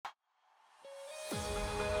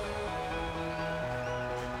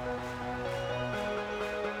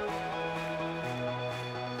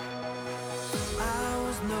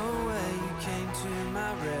no way you came to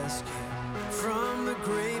my rescue. From the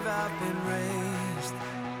grave I've been raised.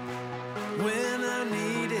 When I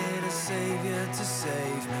needed a savior to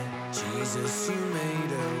save me, Jesus, you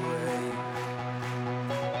made a way.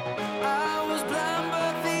 I was blind,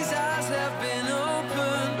 but these eyes have been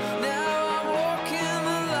opened. Now I walk in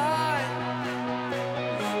the light.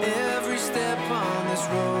 Every step on this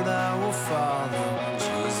road I will follow.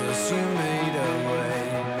 Jesus, you made a way.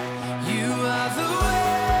 You are the way.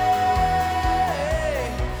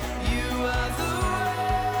 You are the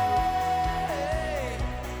way.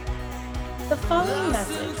 The following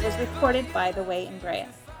message was recorded by The Way in Brea.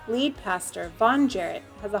 Lead pastor Vaughn Jarrett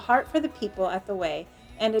has a heart for the people at The Way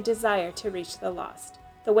and a desire to reach the lost.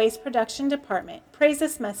 The Way's production department prays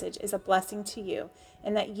this message is a blessing to you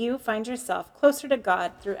and that you find yourself closer to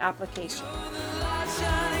God through application.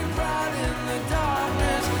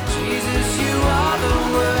 Jesus, you are the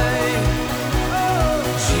way. Oh,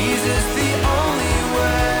 Jesus, the only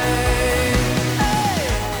way.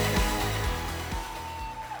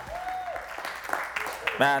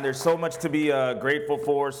 Man, there's so much to be grateful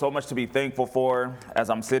for, so much to be thankful for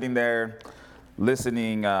as I'm sitting there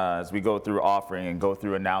listening as we go through offering and go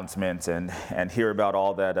through announcements and hear about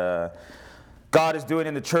all that God is doing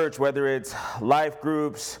in the church, whether it's life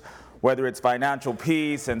groups, whether it's financial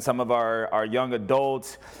peace, and some of our young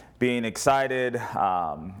adults being excited.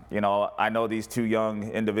 I know these two young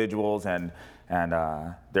individuals and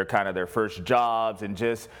they're kind of their first jobs, and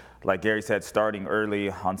just like Gary said, starting early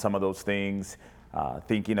on some of those things,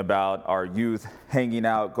 thinking about our youth hanging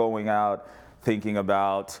out, going out, thinking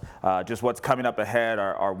about just what's coming up ahead,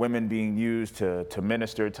 our women being used to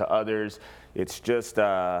minister to others. It's just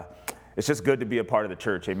good to be a part of the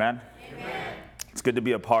church, amen? Amen. It's good to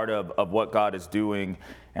be a part of what God is doing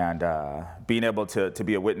and being able to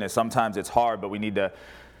be a witness. Sometimes it's hard, but we need to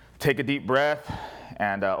take a deep breath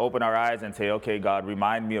and open our eyes and say, okay, God,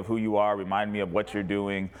 remind me of who you are, remind me of what you're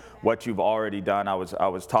doing, what you've already done. I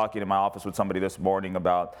was talking in my office with somebody this morning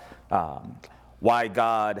about why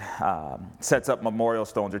God sets up memorial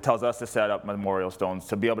stones, or tells us to set up memorial stones,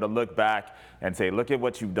 to be able to look back and say, look at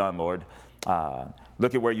what you've done, Lord.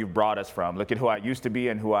 Look at where you've brought us from. Look at who I used to be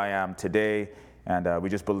and who I am today. And we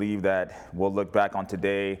just believe that we'll look back on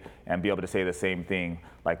today and be able to say the same thing.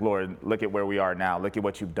 Like, Lord, look at where we are now. Look at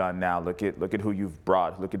what you've done now. Look at who you've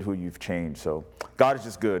brought. Look at who you've changed. So God is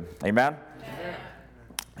just good. Amen? Amen.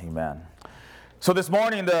 Amen. So this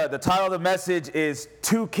morning, the title of the message is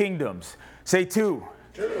Two Kingdoms. Say two.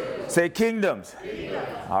 Two. Say kingdoms. Kingdoms.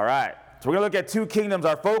 All right. So we're going to look at two kingdoms.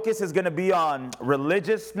 Our focus is going to be on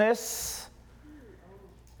religiousness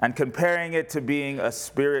and comparing it to being a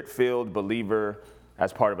spirit-filled believer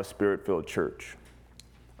as part of a spirit-filled church.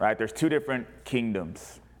 Right? There's two different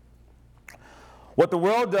kingdoms. What the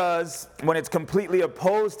world does when it's completely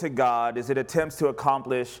opposed to God is it attempts to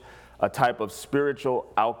accomplish a type of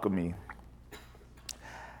spiritual alchemy.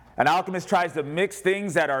 An alchemist tries to mix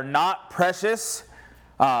things that are not precious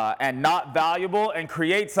and not valuable and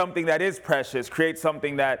create something that is precious, create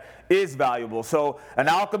something that is valuable. So an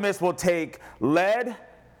alchemist will take lead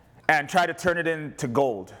and try to turn it into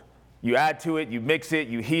gold. You add to it, you mix it,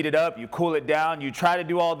 you heat it up, you cool it down, you try to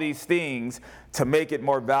do all these things to make it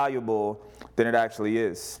more valuable than it actually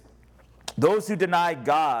is. Those who deny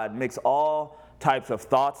God mix all types of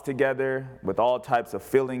thoughts together, with all types of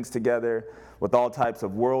feelings together, with all types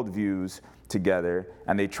of worldviews together,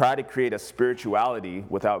 and they try to create a spirituality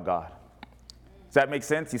without God. Does that make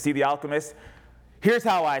sense? You see the alchemist? Here's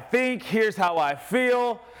how I think, here's how I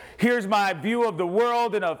feel, here's my view of the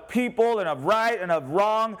world and of people and of right and of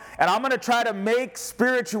wrong, and I'm going to try to make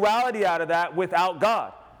spirituality out of that without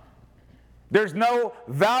God. There's no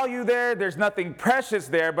value there, there's nothing precious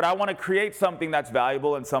there, but I want to create something that's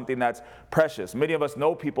valuable and something that's precious. Many of us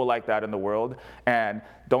know people like that in the world, and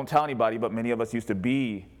don't tell anybody, but many of us used to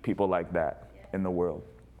be people like that in the world.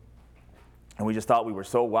 And we just thought we were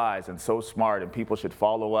so wise and so smart, and people should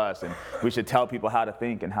follow us, and we should tell people how to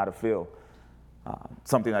think and how to feel.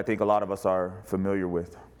 Something I think a lot of us are familiar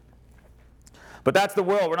with. But that's the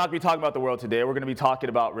world. We're not going to be talking about the world today. We're going to be talking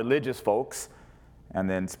about religious folks and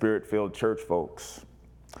then spirit-filled church folks.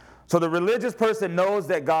 So the religious person knows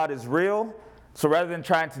that God is real, so rather than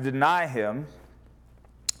trying to deny him,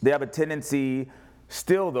 they have a tendency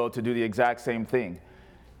still, though, to do the exact same thing.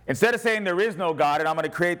 Instead of saying there is no God and I'm going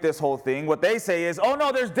to create this whole thing, what they say is, oh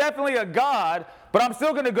no, there's definitely a God, but I'm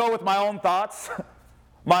still going to go with my own thoughts,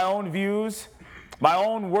 my own views, my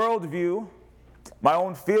own worldview, my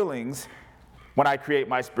own feelings when I create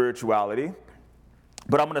my spirituality.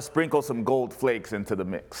 But I'm going to sprinkle some gold flakes into the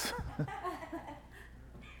mix.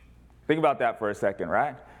 Think about that for a second,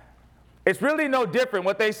 right? It's really no different.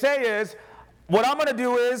 What they say is, what I'm going to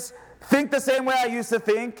do is think the same way I used to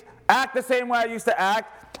think, act the same way I used to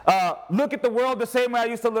act, look at the world the same way I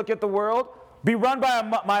used to look at the world, be run by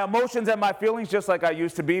my emotions and my feelings just like I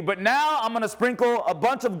used to be. But now I'm going to sprinkle a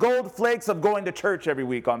bunch of gold flakes of going to church every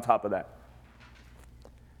week on top of that.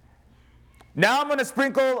 Now I'm going to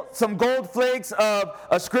sprinkle some gold flakes of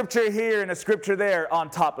a scripture here and a scripture there on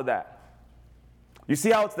top of that. You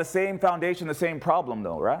see how it's the same foundation, the same problem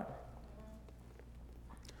though, right?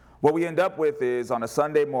 What we end up with is on a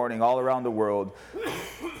Sunday morning all around the world,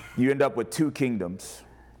 you end up with two kingdoms.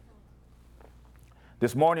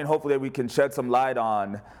 This morning, hopefully we can shed some light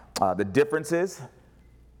on the differences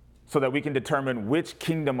so that we can determine which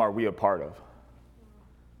kingdom are we a part of.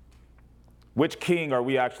 Which king are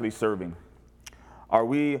we actually serving? Are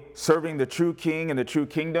we serving the true king and the true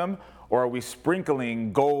kingdom, or are we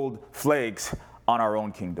sprinkling gold flakes on our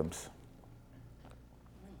own kingdoms?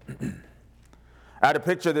 I had a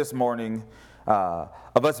picture this morning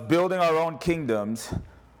of us building our own kingdoms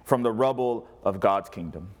from the rubble of God's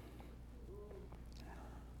kingdom.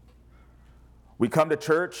 We come to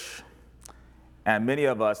church, and many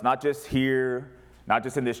of us, not just here, not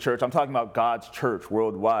just in this church, I'm talking about God's church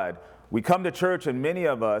worldwide. We come to church, and many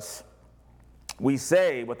of us, we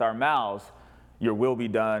say with our mouths, your will be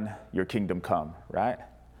done, your kingdom come, right?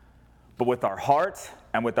 But with our hearts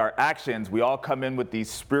and with our actions, we all come in with these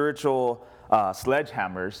spiritual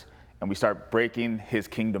sledgehammers, and we start breaking his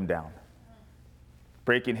kingdom down.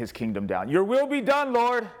 Breaking his kingdom down. Your will be done,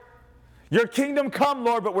 Lord. Your kingdom come,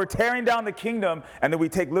 Lord, but we're tearing down the kingdom, and then we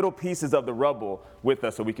take little pieces of the rubble with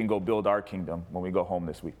us so we can go build our kingdom when we go home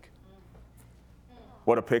this week.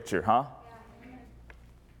 What a picture, huh?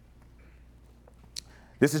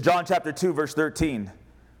 This is John chapter 2, verse 13.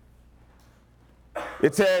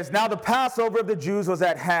 It says, now the Passover of the Jews was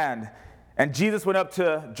at hand, and Jesus went up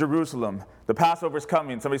to Jerusalem. The Passover is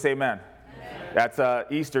coming. Somebody say amen. Amen. That's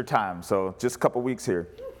Easter time, so just a couple weeks here.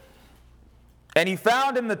 And he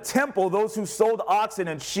found in the temple those who sold oxen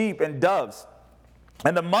and sheep and doves,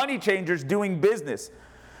 and the money changers doing business.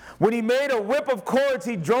 When he made a whip of cords,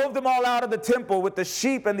 he drove them all out of the temple with the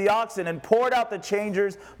sheep and the oxen, and poured out the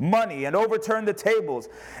changers' money, and overturned the tables.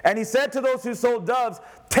 And he said to those who sold doves,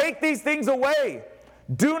 take these things away.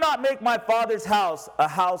 Do not make my Father's house a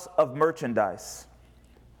house of merchandise.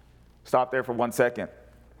 Stop there for 1 second.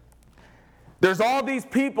 There's all these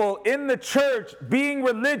people in the church being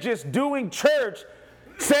religious, doing church,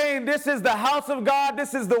 saying this is the house of God,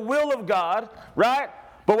 this is the will of God, right?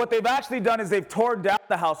 But what they've actually done is they've torn down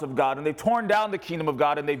the house of God, and they've torn down the kingdom of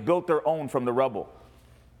God, and they've built their own from the rubble.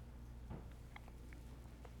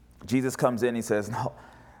 Jesus comes in, he says, no,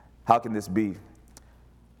 how can this be?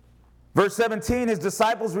 Verse 17, his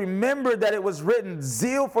disciples remembered that it was written,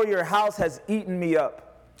 zeal for your house has eaten me up.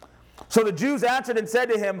 So the Jews answered and said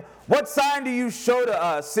to him, what sign do you show to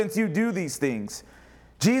us since you do these things?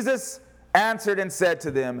 Jesus answered and said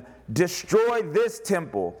to them, destroy this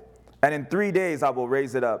temple, and in 3 days I will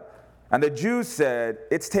raise it up. And the Jews said,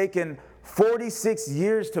 it's taken 46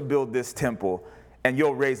 years to build this temple, and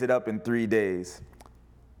you'll raise it up in 3 days.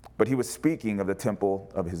 But he was speaking of the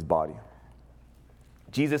temple of his body.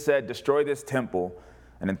 Jesus said, destroy this temple,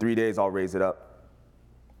 and in 3 days I'll raise it up.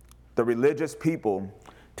 The religious people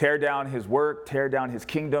tear down his work, tear down his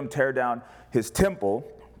kingdom, tear down his temple,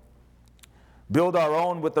 build our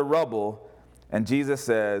own with the rubble, and Jesus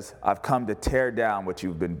says, I've come to tear down what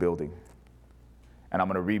you've been building, and I'm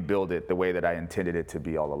going to rebuild it the way that I intended it to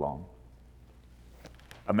be all along.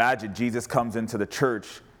 Imagine Jesus comes into the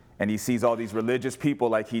church, and he sees all these religious people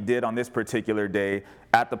like he did on this particular day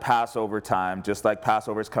at the Passover time, just like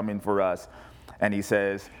Passover's coming for us. And he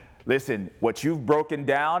says, listen, what you've broken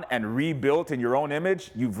down and rebuilt in your own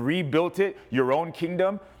image, you've rebuilt it, your own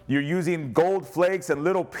kingdom. You're using gold flakes and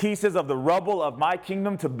little pieces of the rubble of my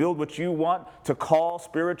kingdom to build what you want to call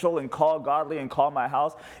spiritual and call godly and call my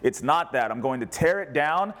house. It's not that. I'm going to tear it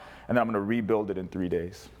down, and then I'm going to rebuild it in 3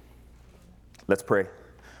 days. Let's pray.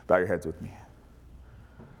 Bow your heads with me.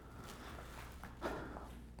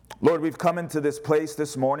 Lord, we've come into this place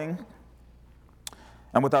this morning,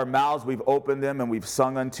 and with our mouths we've opened them and we've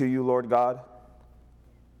sung unto you, Lord God.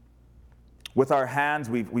 With our hands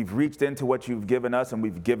we've reached into what you've given us and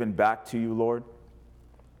we've given back to you, Lord.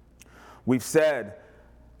 We've said,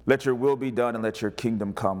 let your will be done and let your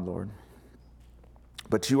kingdom come, Lord.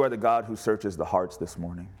 But you are the God who searches the hearts this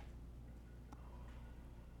morning.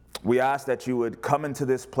 We ask that you would come into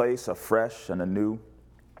this place afresh and anew,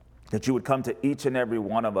 that you would come to each and every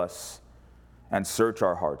one of us and search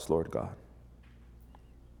our hearts, Lord God.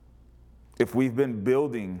 If we've been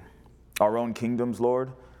building our own kingdoms,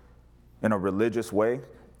 Lord, in a religious way,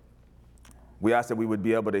 We ask that we would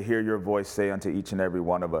be able to hear your voice say unto each and every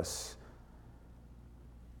one of us,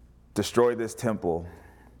 destroy this temple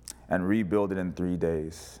and rebuild it in 3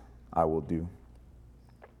 days. I will do.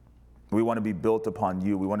 We want to be built upon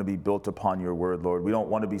you. We want to be built upon your word, Lord. We don't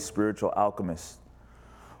want to be spiritual alchemists.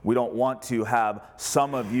 We don't want to have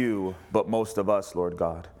some of you, but most of us, Lord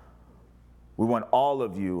God. We want all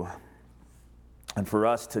of you, and for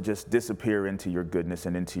us to just disappear into your goodness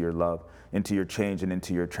and into your love, into your change and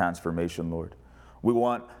into your transformation, Lord. We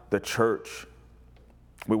want the church.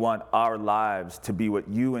 We want our lives to be what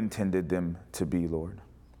you intended them to be, Lord.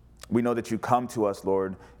 We know that you come to us,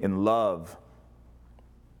 Lord, in love.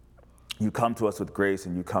 You come to us with grace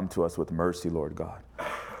and you come to us with mercy, Lord God.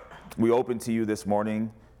 We open to you this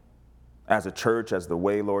morning as a church, as the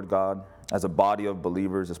way, Lord God, as a body of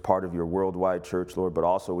believers, as part of your worldwide church, Lord, but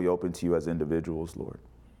also we open to you as individuals, Lord.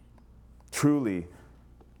 Truly,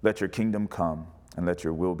 let your kingdom come and let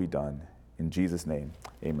your will be done. In Jesus' name,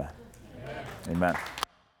 amen. Amen. Amen.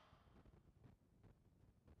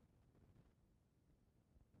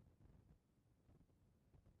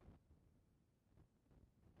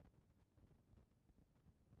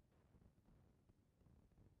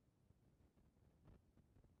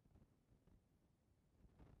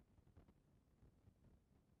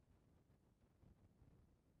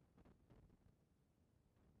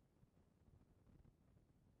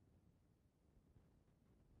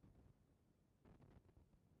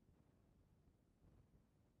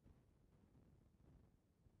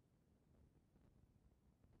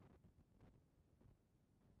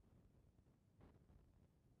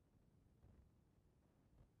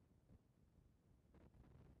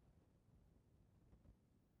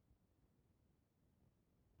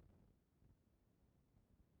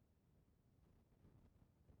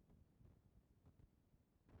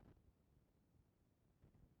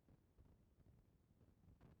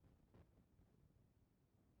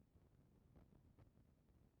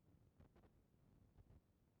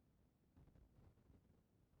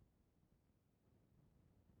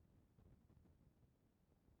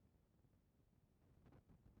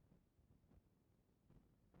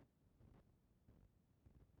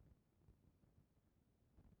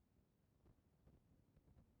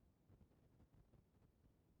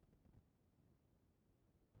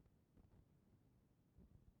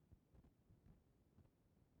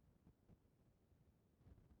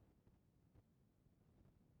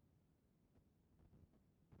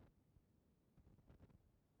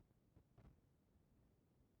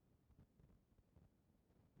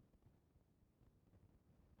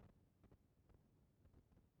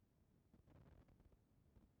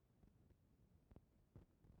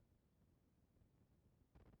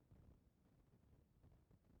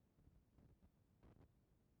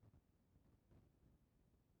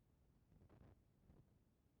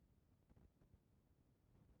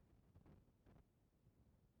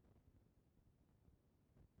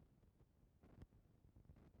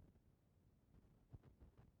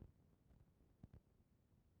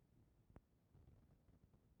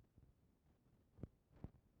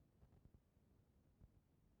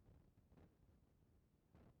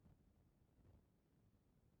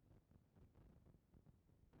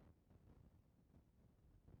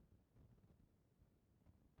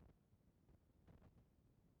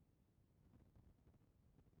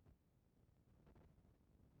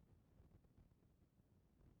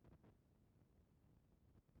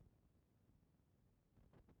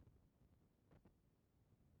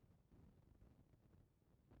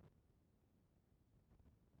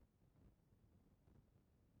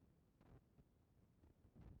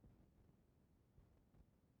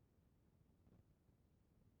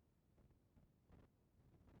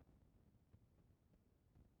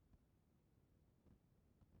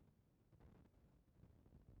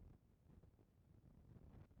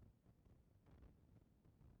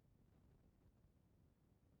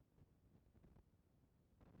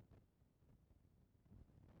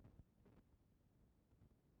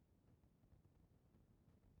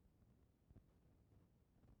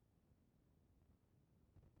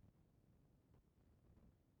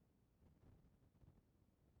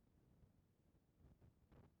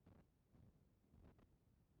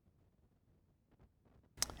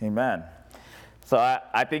 Amen. So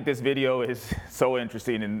I think this video is so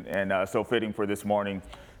interesting and so fitting for this morning.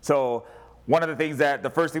 So one of the things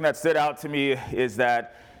the first thing that stood out to me is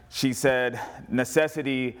that she said,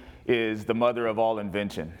 necessity is the mother of all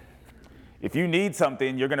invention. If you need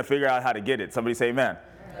something, you're going to figure out how to get it. Somebody say amen.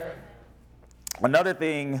 Amen. Another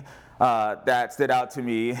thing that stood out to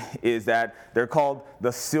me is that they're called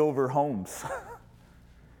the silver homes.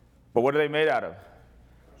 But what are they made out of?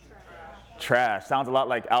 Trash. Sounds a lot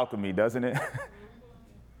like alchemy, doesn't it?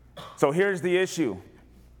 So here's the issue.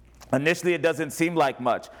 Initially, it doesn't seem like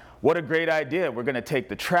much. What a great idea. We're going to take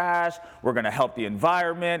the trash. We're going to help the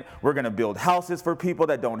environment. We're going to build houses for people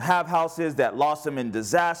that don't have houses, that lost them in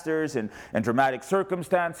disasters and dramatic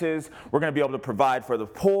circumstances. We're going to be able to provide for the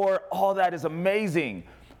poor. All that is amazing.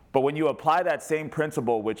 But when you apply that same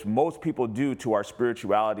principle, which most people do to our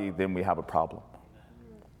spirituality, then we have a problem.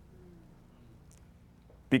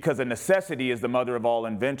 Because a necessity is the mother of all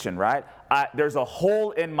invention, right? There's a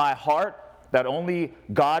hole in my heart that only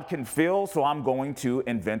God can fill, so I'm going to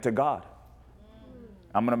invent a God.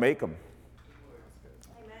 I'm going to make him.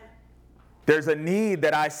 Amen. There's a need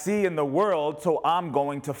that I see in the world, so I'm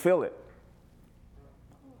going to fill it.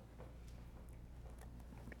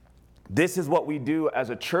 This is what we do as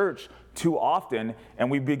a church too often,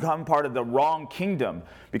 and we become part of the wrong kingdom.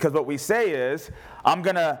 Because what we say is, I'm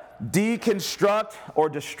going to deconstruct or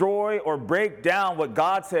destroy or break down what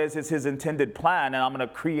God says is his intended plan, and I'm going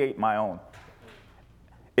to create my own.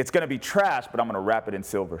 It's going to be trash, but I'm going to wrap it in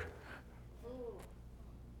silver.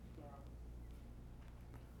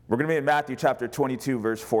 We're going to be in Matthew chapter 22,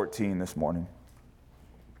 verse 14 this morning.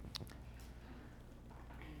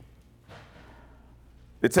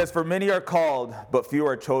 It says, "For many are called, but few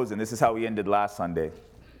are chosen." This is how we ended last Sunday.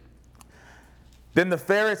 Then the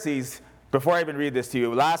Pharisees, before I even read this to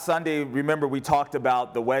you, last Sunday, remember we talked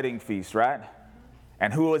about the wedding feast, right?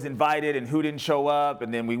 And who was invited and who didn't show up.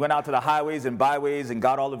 And then we went out to the highways and byways and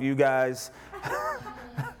got all of you guys.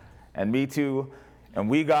 And me too. And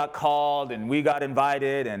we got called and we got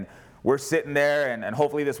invited. And we're sitting there. And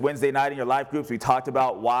hopefully this Wednesday night in your life groups, we talked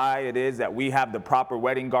about why it is that we have the proper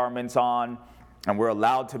wedding garments on. And we're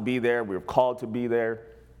allowed to be there. We're called to be there.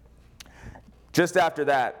 Just after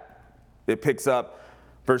that, it picks up.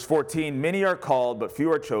 Verse 14, "Many are called, but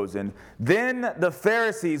few are chosen. Then the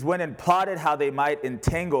Pharisees went and plotted how they might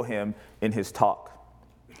entangle him in his talk.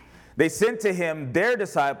 They sent to him their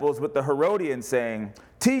disciples with the Herodians, saying,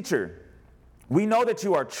 'Teacher, we know that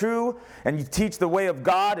you are true, and you teach the way of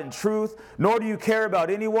God in truth, nor do you care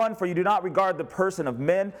about anyone, for you do not regard the person of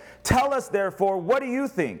men. Tell us, therefore, what do you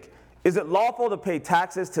think? Is it lawful to pay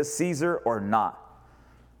taxes to Caesar or not?'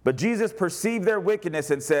 But Jesus perceived their wickedness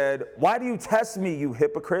and said, 'Why do you test me, you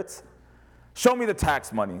hypocrites? Show me the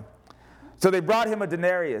tax money.' So they brought him a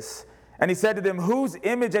denarius, and he said to them, 'Whose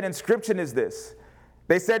image and inscription is this?'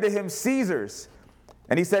 They said to him, 'Caesar's.'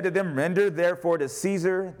 And he said to them, 'Render therefore to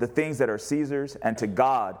Caesar the things that are Caesar's, and to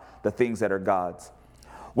God the things that are God's.'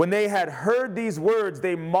 When they had heard these words,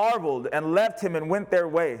 they marveled and left him and went their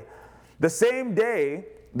way. The same day,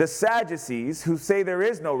 the Sadducees, who say there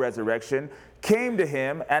is no resurrection, came to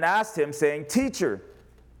him and asked him, saying, 'Teacher,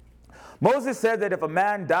 Moses said that if a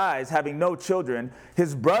man dies having no children,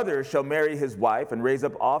 his brother shall marry his wife and raise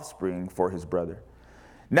up offspring for his brother.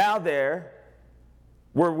 Now there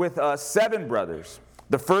were with us 7 brothers.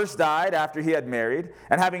 The first died after he had married,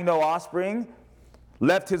 and having no offspring,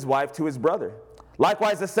 left his wife to his brother.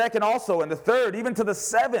 Likewise the second also, and the third, even to the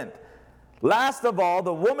 7th. Last of all,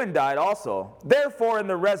 the woman died also. Therefore, in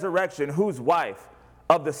the resurrection, whose wife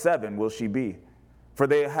of the 7 will she be? For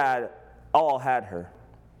they had all had her.'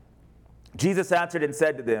 Jesus answered and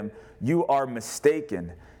said to them, 'You are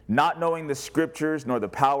mistaken, not knowing the scriptures nor the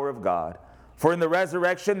power of God. For in the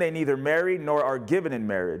resurrection they neither marry nor are given in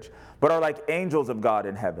marriage, but are like angels of God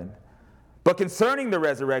in heaven. But concerning the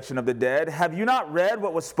resurrection of the dead, have you not read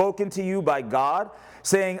what was spoken to you by God,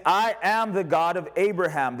 saying, I am the God of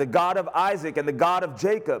Abraham, the God of Isaac, and the God of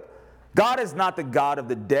Jacob? God is not the God of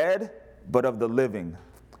the dead, but of the living.'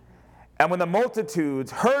 And when the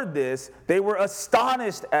multitudes heard this, they were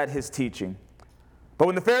astonished at his teaching. But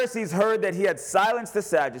when the Pharisees heard that he had silenced the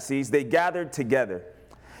Sadducees, they gathered together.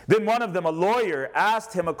 Then one of them, a lawyer,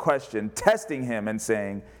 asked him a question, testing him and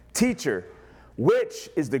saying, 'Teacher, which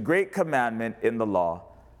is the great commandment in the law?'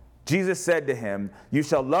 Jesus said to him, 'You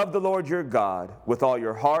shall love the Lord your God with all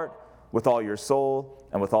your heart, with all your soul,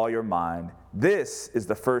 and with all your mind. This is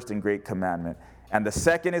the first and great commandment. And the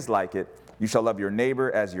second is like it. You shall love your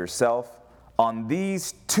neighbor as yourself. On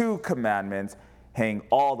these 2 commandments hang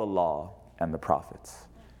all the law and the prophets.'"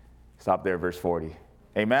 Stop there, verse 40.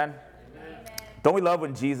 Amen? Amen. Don't we love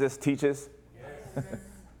when Jesus teaches? Yes.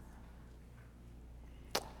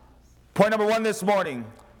 Point number 1 this morning,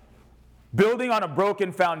 building on a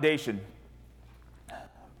broken foundation.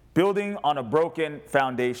 Building on a broken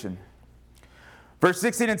foundation. Verse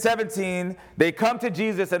 16 and 17, they come to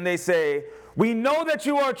Jesus and they say, "We know that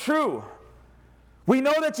you are true. We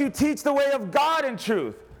know that you teach the way of God in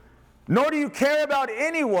truth. Nor do you care about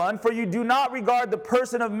anyone, for you do not regard the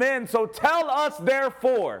person of men. So tell us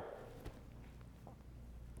therefore."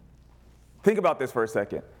 Think about this for a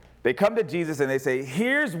second. They come to Jesus and they say,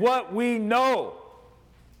 here's what we know.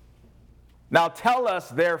 Now tell us,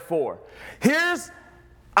 therefore. Here's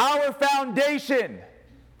our foundation.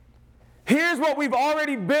 Here's what we've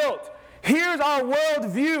already built. Here's our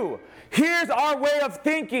worldview. Here's our way of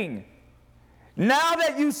thinking. Now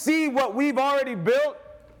that you see what we've already built,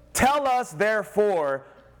 tell us, therefore,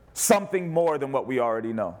 something more than what we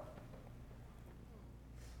already know.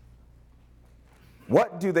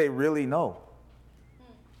 What do they really know?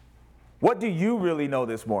 What do you really know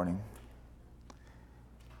this morning?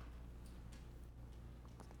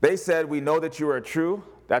 They said, we know that you are true.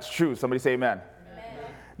 That's true. Somebody say amen. Amen.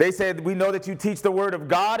 They said, we know that you teach the word of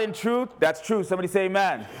God in truth. That's true. Somebody say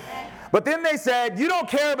amen. Amen. But then they said, you don't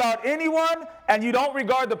care about anyone and you don't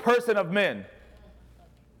regard the person of men.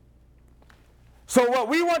 So what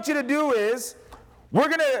we want you to do is, we're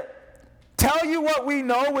going to tell you what we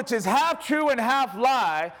know, which is half true and half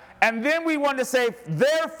lie. And then we want to say,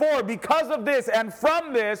 therefore, because of this and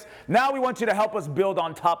from this, now we want you to help us build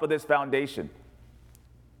on top of this foundation.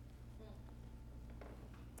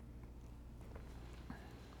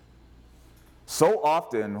 So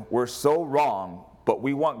often, we're so wrong, but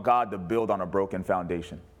we want God to build on a broken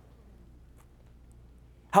foundation.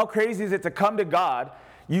 How crazy is it to come to God,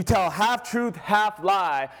 you tell half truth, half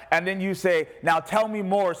lie, and then you say, now tell me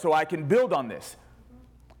more so I can build on this.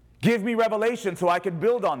 Give me revelation so I can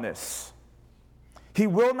build on this. He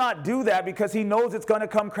will not do that because he knows it's going to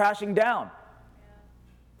come crashing down.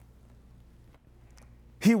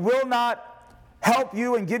 He will not help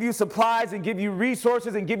you and give you supplies and give you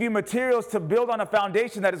resources and give you materials to build on a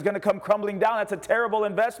foundation that is going to come crumbling down. That's a terrible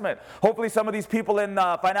investment. Hopefully some of these people in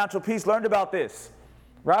Financial Peace learned about this,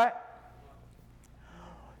 right?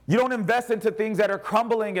 You don't invest into things that are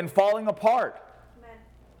crumbling and falling apart. Amen.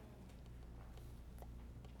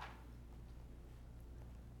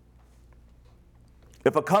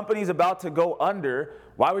 If a company is about to go under,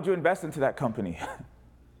 why would you invest into that company?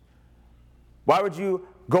 Why would you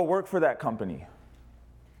go work for that company?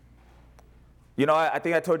 You know, I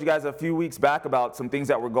think I told you guys a few weeks back about some things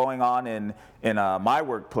that were going on in my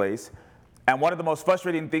workplace. And one of the most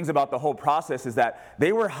frustrating things about the whole process is that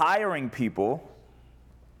they were hiring people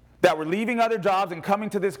that were leaving other jobs and coming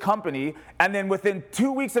to this company. And then within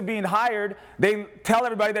 2 weeks of being hired, they tell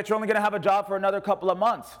everybody that you're only going to have a job for another couple of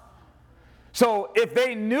months. So if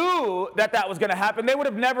they knew that that was going to happen, they would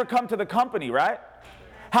have never come to the company, right?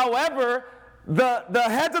 However, the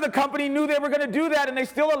heads of the company knew they were going to do that, and they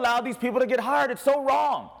still allowed these people to get hired. It's so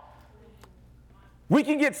wrong. We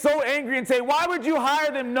can get so angry and say, why would you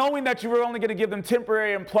hire them knowing that you were only going to give them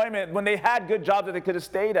temporary employment when they had good jobs that they could have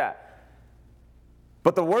stayed at?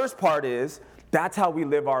 But the worst part is, that's how we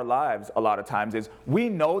live our lives a lot of times, is we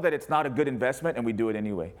know that it's not a good investment and we do it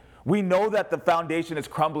anyway. We know that the foundation is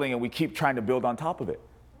crumbling and we keep trying to build on top of it.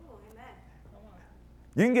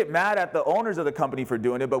 You can get mad at the owners of the company for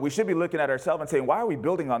doing it, but we should be looking at ourselves and saying, why are we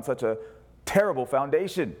building on such a terrible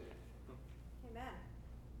foundation? Amen.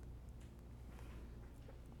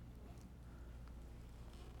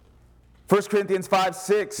 1 Corinthians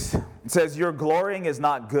 5:6 says, your glorying is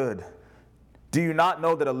not good. Do you not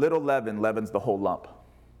know that a little leaven leavens the whole lump?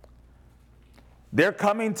 They're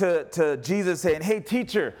coming to Jesus saying, hey,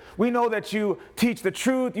 teacher, we know that you teach the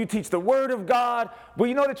truth, you teach the word of God, but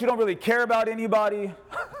you know that you don't really care about anybody.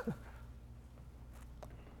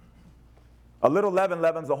 A little leaven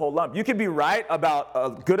leavens the whole lump. You can be right about a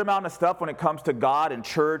good amount of stuff when it comes to God and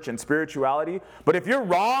church and spirituality, but if you're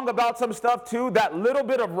wrong about some stuff too, that little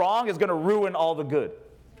bit of wrong is going to ruin all the good.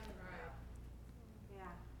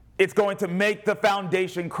 It's going to make the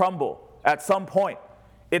foundation crumble at some point.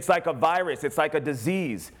 It's like a virus. It's like a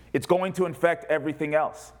disease. It's going to infect everything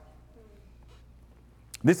else.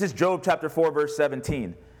 This is Job chapter 4, verse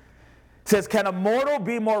 17. It says, can a mortal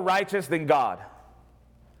be more righteous than God?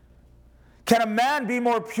 Can a man be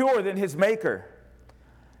more pure than his maker?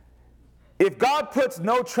 If God puts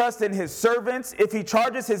no trust in his servants, if he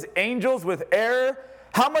charges his angels with error,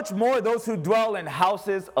 how much more those who dwell in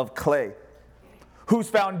houses of clay, whose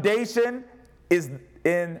foundation is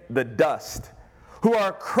in the dust, who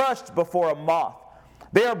are crushed before a moth.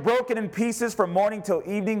 They are broken in pieces from morning till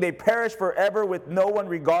evening. They perish forever with no one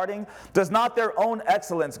regarding. Does not their own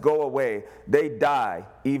excellence go away? They die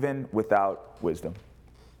even without wisdom.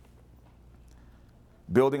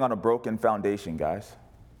 Building on a broken foundation, guys.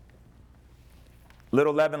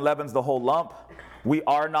 Little leaven leavens the whole lump. We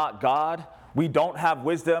are not God. We don't have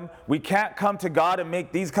wisdom. We can't come to God and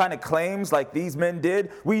make these kind of claims like these men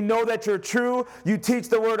did. We know that you're true. You teach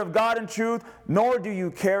the word of God in truth, nor do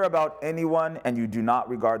you care about anyone, and you do not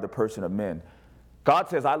regard the person of men. God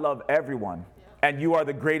says, I love everyone. and you are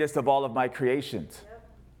the greatest of all of my creations.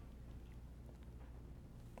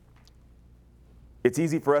 It's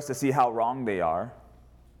easy for us to see how wrong they are.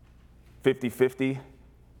 50-50,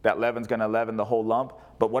 that leaven's going to leaven the whole lump.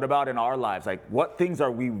 But what about in our lives? Like, what things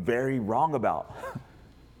are we very wrong about?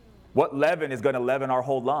 What leaven is going to leaven our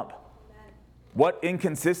whole lump? What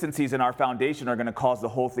inconsistencies in our foundation are going to cause the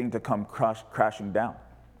whole thing to come crashing down?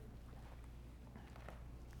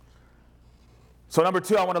 So number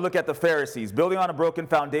 2, I want to look at the Pharisees. Building on a broken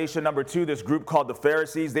foundation. Number 2, this group called the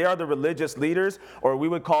Pharisees. They are the religious leaders, or we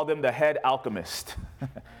would call them the head alchemist.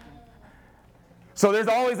 So there's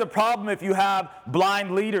always a problem if you have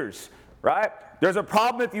blind leaders, right? There's a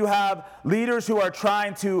problem if you have leaders who are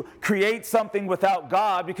trying to create something without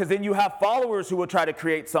God, because then you have followers who will try to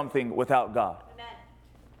create something without God. Amen.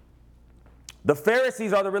 The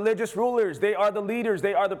Pharisees are the religious rulers. They are the leaders.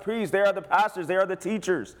 They are the priests. They are the pastors. They are the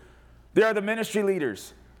teachers. They are the ministry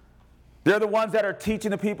leaders. They're the ones that are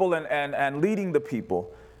teaching the people and leading the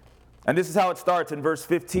people. And this is how it starts in verse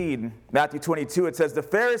 15, Matthew 22. It says, the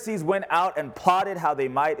Pharisees went out and plotted how they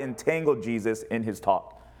might entangle Jesus in his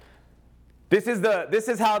talk. This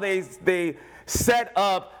is how they set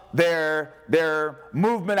up their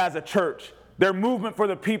movement as a church, their movement for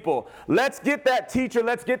the people. Let's get that teacher,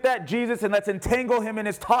 let's get that Jesus, and let's entangle him in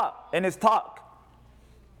his talk.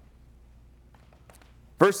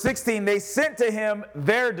 Verse 16, they sent to him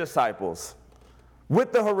their disciples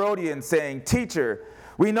with the Herodians, saying, Teacher,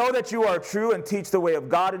 we know that you are true and teach the way of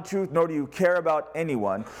God in truth, nor do you care about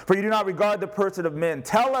anyone, for you do not regard the person of men.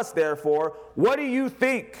 Tell us, therefore, what do you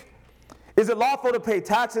think? Is it lawful to pay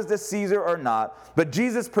taxes to Caesar or not? But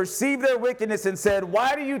Jesus perceived their wickedness and said,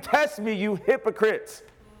 why do you test me, you hypocrites?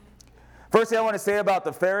 First thing I want to say about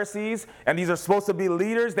the Pharisees, and these are supposed to be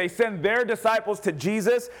leaders, they send their disciples to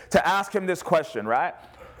Jesus to ask him this question, right?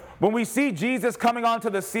 When we see Jesus coming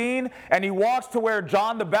onto the scene and he walks to where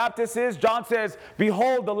John the Baptist is, John says,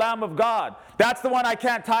 behold the Lamb of God. That's the one I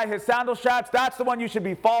can't tie his sandal straps. That's the one you should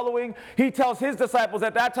be following. He tells his disciples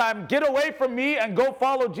at that time, get away from me and go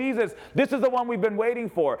follow Jesus. This is the one we've been waiting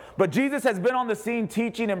for. But Jesus has been on the scene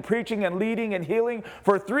teaching and preaching and leading and healing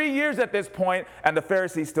for 3 years at this point, and the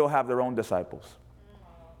Pharisees still have their own disciples.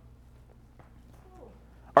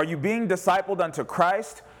 Are you being discipled unto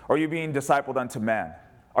Christ, or are you being discipled unto man?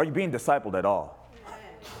 Are you being discipled at all?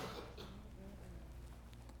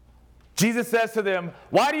 Jesus says to them,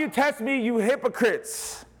 why do you test me, you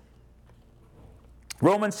hypocrites?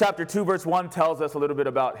 Romans chapter 2 verse 1 tells us a little bit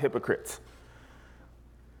about hypocrites.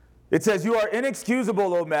 It says, you are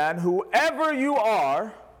inexcusable, O man, whoever you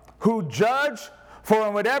are, who judge, for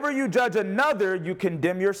in whatever you judge another, you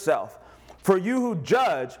condemn yourself. For you who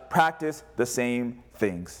judge practice the same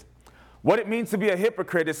things. What it means to be a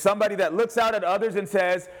hypocrite is somebody that looks out at others and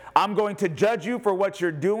says, I'm going to judge you for what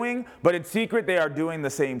you're doing, but in secret they are doing the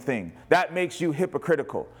same thing. That makes you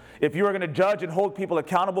hypocritical. If you are going to judge and hold people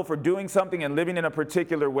accountable for doing something and living in a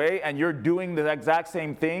particular way, and you're doing the exact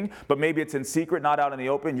same thing, but maybe it's in secret, not out in the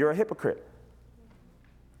open, you're a hypocrite.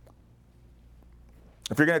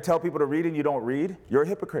 If you're going to tell people to read and you don't read, you're a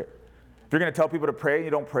hypocrite. If you're going to tell people to pray and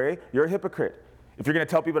you don't pray, you're a hypocrite. If you're going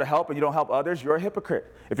to tell people to help and you don't help others, you're a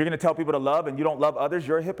hypocrite. If you're going to tell people to love and you don't love others,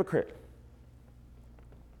 you're a hypocrite.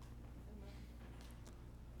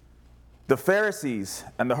 The Pharisees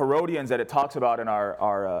and the Herodians that it talks about in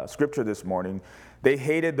our scripture this morning, they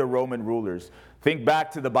hated the Roman rulers. Think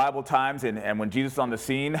back to the Bible times and when Jesus is on the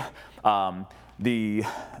scene, the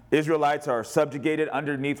Israelites are subjugated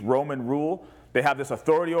underneath Roman rule. They have this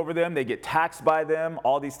authority over them. They get taxed by them.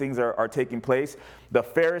 All these things are taking place. The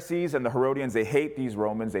Pharisees and the Herodians, they hate these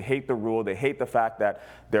Romans. They hate the rule. They hate the fact that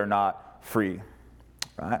they're not free.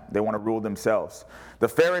 Right? They want to rule themselves. The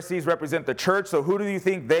Pharisees represent the church. So who do you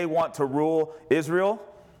think they want to rule Israel?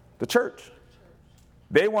 The church.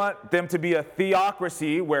 They want them to be a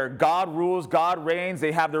theocracy where God rules, God reigns.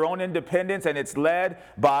 They have their own independence, and it's led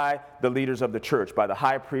by the leaders of the church, by the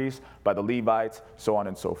high priest, by the Levites, so on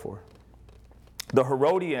and so forth. The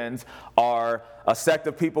Herodians are a sect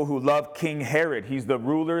of people who love King Herod. He's the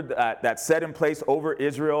ruler that's set in place over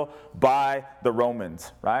Israel by the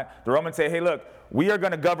Romans, right? The Romans say, hey, look, we are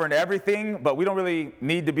going to govern everything, but we don't really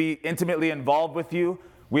need to be intimately involved with you.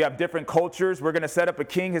 We have different cultures. We're going to set up a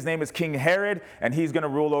king. His name is King Herod, and he's going to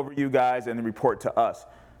rule over you guys and report to us.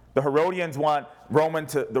 The Herodians want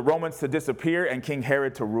the Romans to disappear and King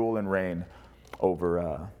Herod to rule and reign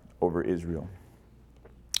over Israel.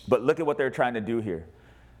 But look at what they're trying to do here.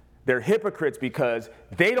 They're hypocrites because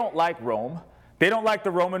they don't like Rome. They don't like the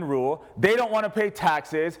Roman rule. They don't want to pay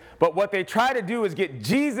taxes. But what they try to do is get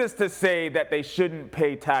Jesus to say that they shouldn't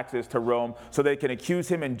pay taxes to Rome so they can accuse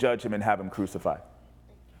him and judge him and have him crucified.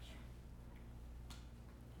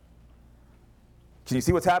 Can you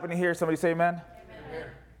see what's happening here? Somebody say amen? Amen.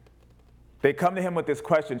 They come to him with this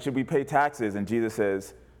question, should we pay taxes? And Jesus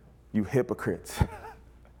says, you hypocrites.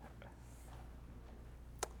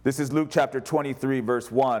 This is Luke chapter 23, verse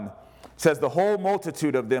 1. It says, the whole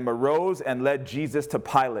multitude of them arose and led Jesus to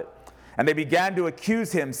Pilate. And they began to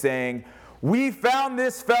accuse him, saying, we found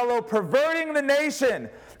this fellow perverting the nation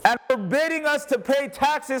and forbidding us to pay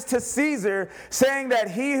taxes to Caesar, saying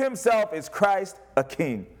that he himself is Christ, a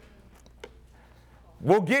king.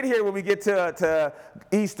 We'll get here when we get to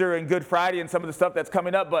Easter and Good Friday and some of the stuff that's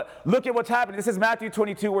coming up, but look at what's happening. This is Matthew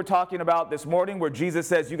 22 we're talking about this morning, where Jesus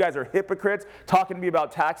says, you guys are hypocrites, talking to me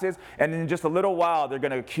about taxes, and in just a little while they're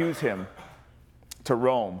going to accuse him to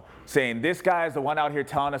Rome, saying, this guy is the one out here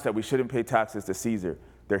telling us that we shouldn't pay taxes to Caesar.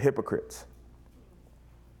 They're hypocrites.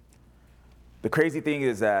 The crazy thing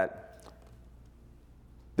is that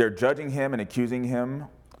they're judging him and accusing him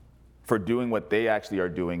for doing what they actually are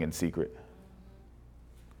doing in secret.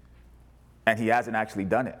 And he hasn't actually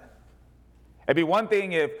done it. It'd be one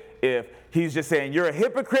thing if he's just saying, you're a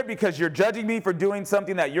hypocrite because you're judging me for doing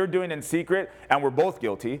something that you're doing in secret, and we're both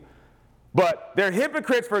guilty. But they're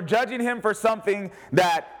hypocrites for judging him for something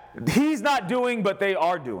that he's not doing, but they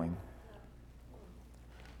are doing.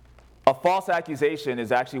 A false accusation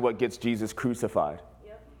is actually what gets Jesus crucified.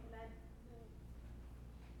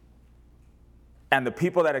 And the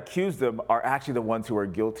people that accuse them are actually the ones who are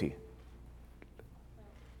guilty.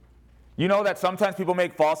 You know that sometimes people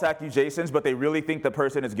make false accusations, but they really think the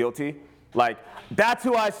person is guilty? Like, that's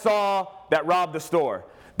who I saw that robbed the store.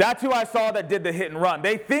 That's who I saw that did the hit and run.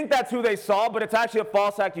 They think that's who they saw, but it's actually a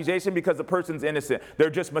false accusation because the person's innocent.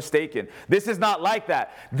 They're just mistaken. This is not like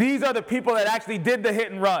that. These are the people that actually did the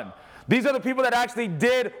hit and run. These are the people that actually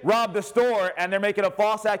did rob the store, and they're making a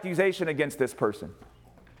false accusation against this person.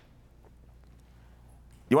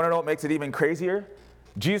 You want to know what makes it even crazier?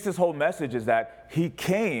 Jesus' whole message is that he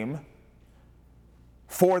came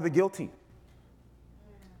for the guilty.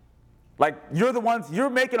 Like, you're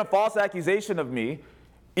making a false accusation of me,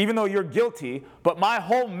 even though you're guilty, but my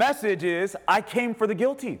whole message is I came for the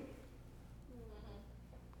guilty.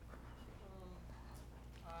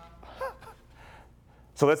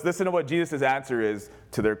 So let's listen to what Jesus' answer is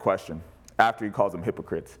to their question after he calls them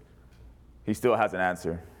hypocrites. He still has an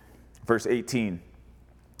answer. Verse 18.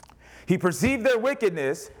 He perceived their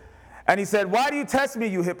wickedness, and he said, why do you test me,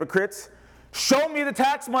 you hypocrites? Show me the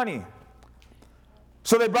tax money.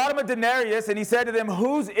 So they brought him a denarius, and he said to them,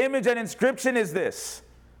 whose image and inscription is this?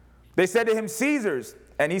 They said to him, Caesar's.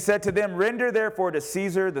 And he said to them, render therefore to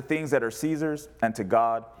Caesar the things that are Caesar's, and to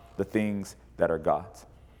God the things that are God's.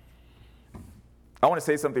 I want to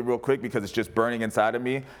say something real quick because it's just burning inside of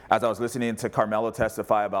me. As I was listening to Carmelo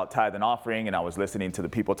testify about tithe and offering, and I was listening to the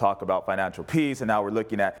people talk about financial peace, and now we're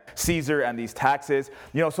looking at Caesar and these taxes.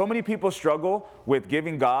 You know, so many people struggle with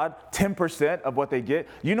giving God 10% of what they get.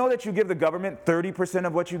 You know that you give the government 30%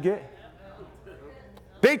 of what you get?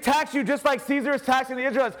 They tax you just like Caesar is taxing the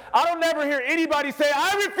Israelites. I don't never hear anybody say,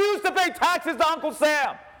 I refuse to pay taxes to Uncle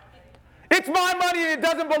Sam. It's my money and it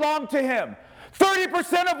doesn't belong to him.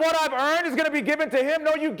 30% of what I've earned is going to be given to him.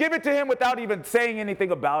 No, you give it to him without even saying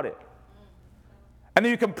anything about it. And then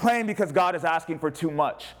you complain because God is asking for too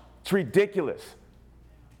much. It's ridiculous.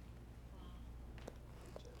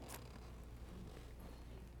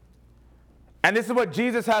 And this is what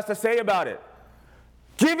Jesus has to say about it.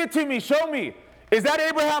 Give it to me. Show me. Is that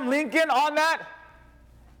Abraham Lincoln on that?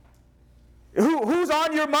 Who's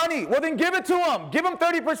on your money? Well, then give it to him. Give him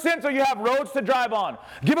 30% so you have roads to drive on.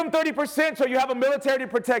 Give him 30% so you have a military to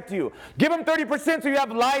protect you. Give him 30% so you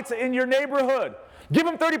have lights in your neighborhood. Give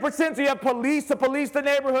them 30% so you have police to police the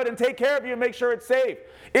neighborhood and take care of you and make sure it's safe.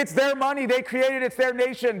 It's their money. They created it. It's their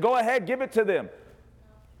nation. Go ahead. Give it to them.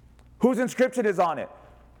 Whose inscription is on it?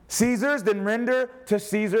 Caesar's. Then render to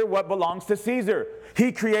Caesar what belongs to Caesar.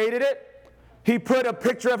 He created it. He put a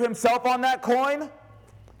picture of himself on that coin.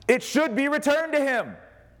 It should be returned to him.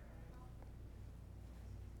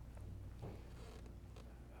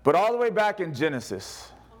 But all the way back in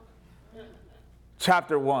Genesis,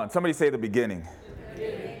 chapter 1, somebody say the beginning.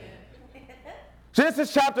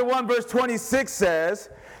 Genesis chapter 1, verse 26 says,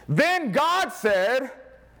 then God said,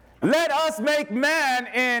 let us make man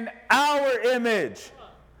in our image,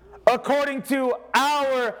 according to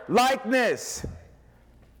our likeness.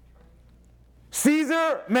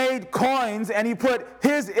 Caesar made coins and he put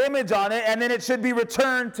his image on it, and then it should be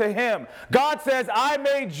returned to him. God says, I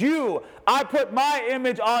made you. I put my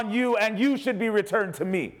image on you, and you should be returned to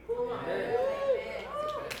me.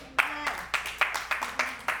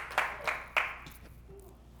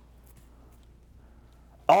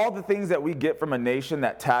 All the things that we get from a nation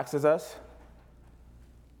that taxes us,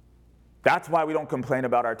 That's why we don't complain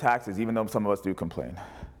about our taxes, even though some of us do complain.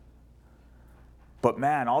 But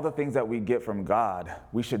man, all the things that we get from God,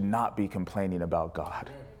 we should not be complaining about God.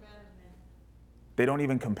 They don't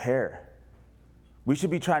even compare. We should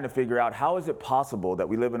be trying to figure out, how is it possible that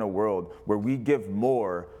we live in a world where we give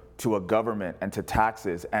more to a government and to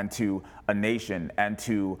taxes and to a nation and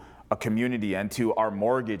to a community and to our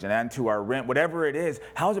mortgage and to our rent, whatever it is?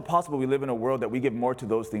 How is it possible we live in a world that we give more to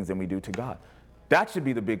those things than we do to God? That should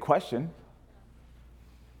be the big question.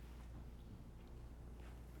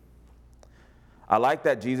 I like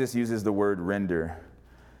that Jesus uses the word render.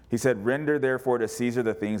 He said, "Render therefore to Caesar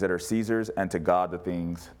the things that are Caesar's, and to God the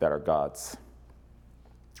things that are God's."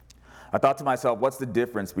 I thought to myself, what's the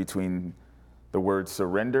difference between the word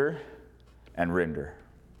surrender and render?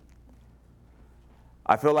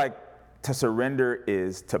 I feel like to surrender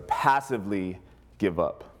is to passively give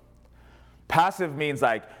up. Passive means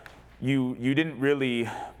like you didn't really,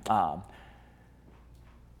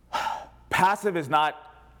 passive is not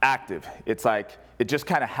active. It's like it just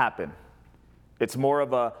kind of happened. It's more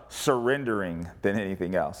of a surrendering than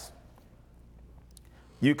anything else.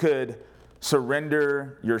 You could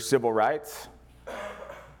surrender your civil rights.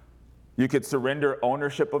 You could surrender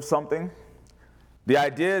ownership of something. The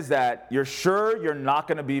idea is that you're sure you're not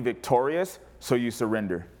going to be victorious, so you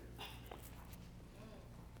surrender.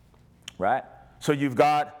 Right? So you've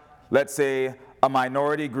got, let's say, a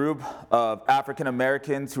minority group of African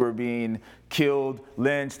Americans who are being killed,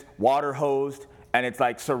 lynched, water hosed, and it's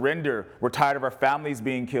like, surrender. We're tired of our families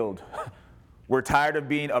being killed. We're tired of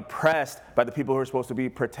being oppressed by the people who are supposed to be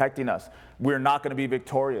protecting us. We're not going to be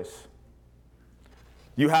victorious.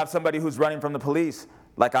 You have somebody who's running from the police,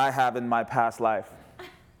 like I have in my past life.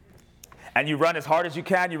 And you run as hard as you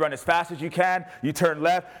can, you run as fast as you can, you turn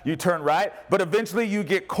left, you turn right, but eventually you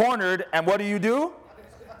get cornered, and what do?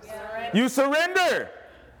 You surrender.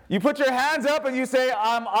 You put your hands up and you say,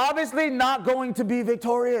 I'm obviously not going to be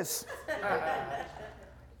victorious.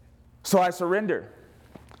 So I surrender.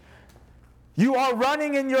 You are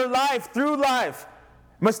running in your life, through life,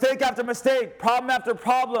 mistake after mistake, problem after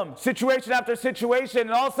problem, situation after situation,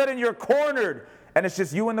 and all of a sudden you're cornered, and it's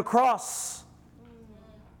just you and the cross.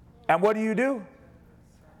 And what do?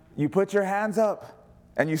 You put your hands up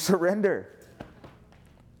and you surrender.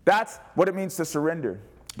 That's what it means to surrender.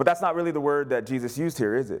 But that's not really the word that Jesus used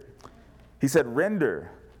here, is it? He said,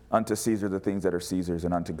 render unto Caesar the things that are Caesar's,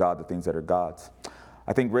 and unto God the things that are God's.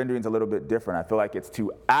 I think rendering is a little bit different. I feel like it's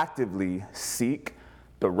to actively seek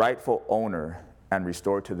the rightful owner and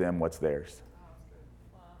restore to them what's theirs.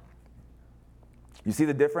 You see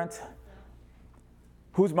the difference?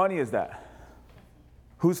 Whose money is that?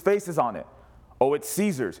 Whose face is on it? Oh, it's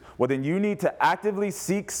Caesar's. Well, then you need to actively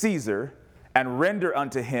seek Caesar and render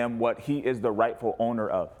unto him what he is the rightful owner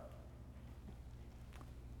of.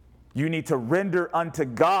 You need to render unto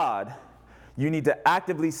God. You need to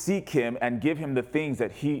actively seek him and give him the things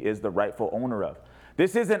that he is the rightful owner of.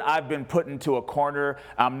 This isn't, I've been put into a corner,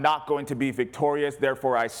 I'm not going to be victorious,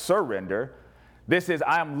 therefore I surrender. This is,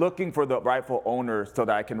 I am looking for the rightful owner so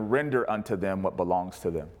that I can render unto them what belongs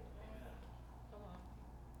to them.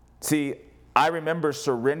 See, I remember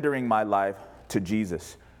surrendering my life to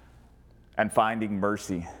Jesus and finding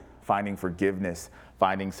mercy, finding forgiveness,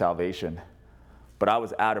 finding salvation. But I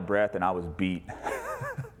was out of breath and I was beat.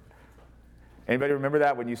 Anybody remember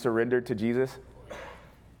that when you surrendered to Jesus?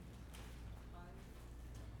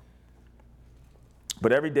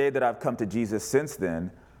 But every day that I've come to Jesus since then,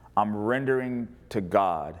 I'm rendering to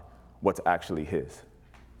God what's actually his.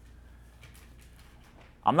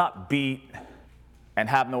 I'm not beat and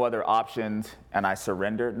have no other options and I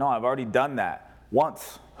surrender. No, I've already done that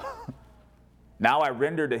once. Now I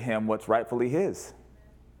render to him what's rightfully his.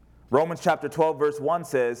 Romans chapter 12, verse 1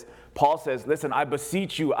 says, Paul says, listen, I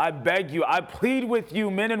beseech you, I beg you, I plead with you,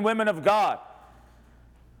 men and women of God,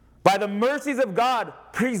 by the mercies of God,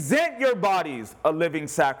 present your bodies a living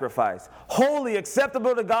sacrifice, holy,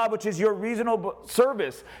 acceptable to God, which is your reasonable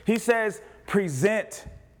service. He says, present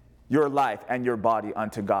your life and your body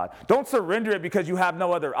unto God. Don't surrender it because you have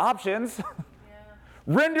no other options. Yeah.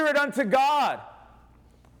 Render it unto God.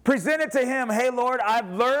 Present it to him. Hey, Lord, I've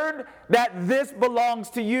learned that this belongs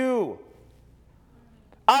to you.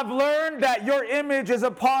 I've learned that your image is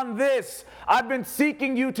upon this. I've been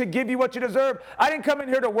seeking you to give you what you deserve. I didn't come in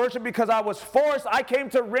here to worship because I was forced. I came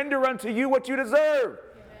to render unto you what you deserve.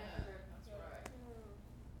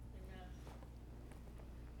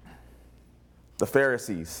 The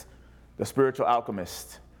Pharisees, the spiritual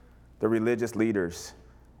alchemists, the religious leaders,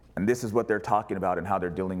 and this is what they're talking about and how they're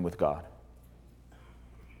dealing with God.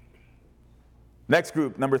 Next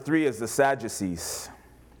group, number 3, is the Sadducees.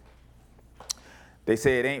 They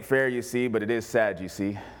say it ain't fair, you see, but it is sad, you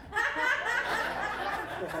see.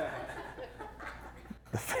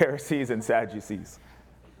 The Pharisees and Sadducees.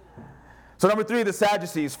 So number 3, the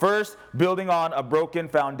Sadducees. First, building on a broken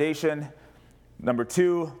foundation. Number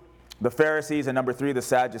 2, the Pharisees. And number 3, the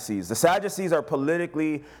Sadducees. The Sadducees are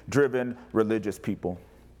politically driven religious people.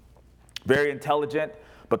 Very intelligent,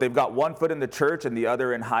 but they've got one foot in the church and the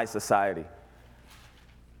other in high society.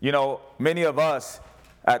 You know, many of us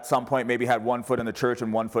at some point maybe had one foot in the church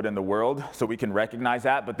and one foot in the world, so we can recognize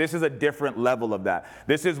that. But this is a different level of that.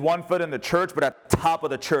 This is one foot in the church, but at the top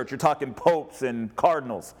of the church, you're talking popes and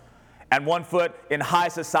cardinals. And one foot in high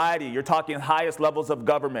society, you're talking highest levels of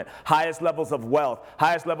government, highest levels of wealth,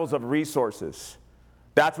 highest levels of resources.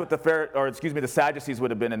 That's what the Sadducees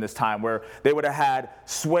would have been in this time, where they would have had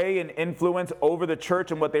sway and influence over the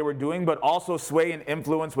church and what they were doing, but also sway and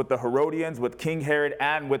influence with the Herodians, with King Herod,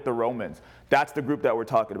 and with the Romans. That's the group that we're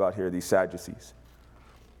talking about here, these Sadducees.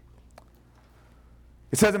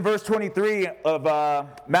 It says in verse 23 of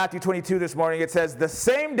Matthew 22 this morning, it says, the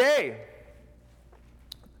same day,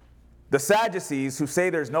 the Sadducees, who say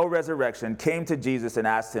there's no resurrection, came to Jesus and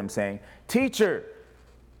asked him, saying, Teacher,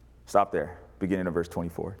 stop there, beginning of verse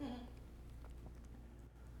 24.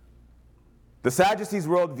 The Sadducees'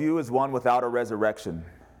 worldview is one without a resurrection.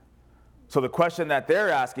 So the question that they're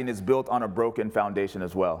asking is built on a broken foundation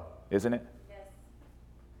as well, isn't it? Yes.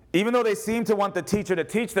 Even though they seem to want the teacher to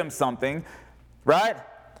teach them something, right?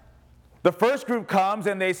 The first group comes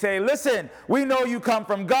and they say, listen, we know you come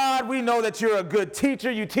from God. We know that you're a good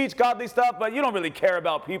teacher. You teach godly stuff, but you don't really care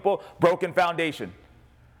about people. Broken foundation.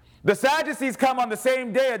 The Sadducees come on the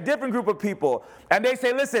same day, a different group of people, and they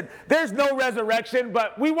say, listen, there's no resurrection,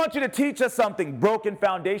 but we want you to teach us something. Broken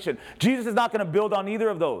foundation. Jesus is not going to build on either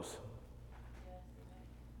of those.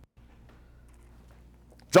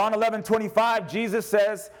 John 11:25, Jesus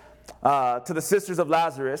says to the sisters of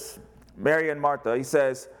Lazarus, Mary and Martha, he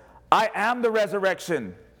says, I am the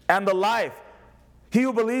resurrection and the life. He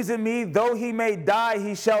who believes in me, though he may die,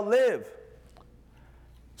 he shall live.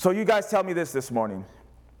 So you guys tell me this morning.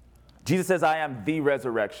 Jesus says, I am the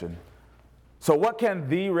resurrection. So what can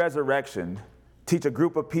the resurrection teach a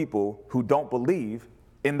group of people who don't believe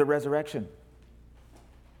in the resurrection?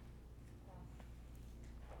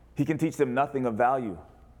 He can teach them nothing of value.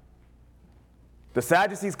 The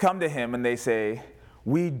Sadducees come to him and they say,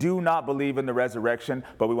 we do not believe in the resurrection,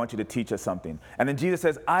 but we want you to teach us something. And then Jesus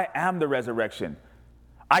says, I am the resurrection.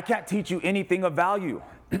 I can't teach you anything of value.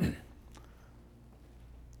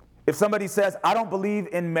 If somebody says, I don't believe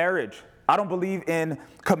in marriage, I don't believe in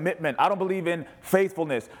commitment, I don't believe in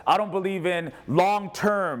faithfulness, I don't believe in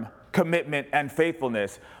long-term commitment and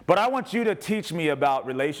faithfulness, but I want you to teach me about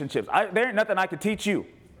relationships. There ain't nothing I could teach you.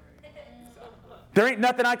 There ain't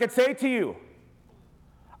nothing I could say to you.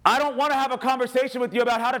 I don't want to have a conversation with you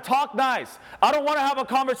about how to talk nice. I don't want to have a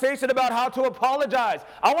conversation about how to apologize.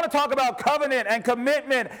 I want to talk about covenant and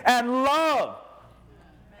commitment and love.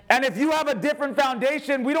 And if you have a different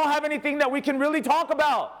foundation, we don't have anything that we can really talk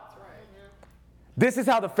about. This is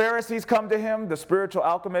how the Pharisees come to him, the spiritual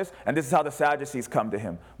alchemists, and this is how the Sadducees come to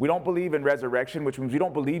him. We don't believe in resurrection, which means we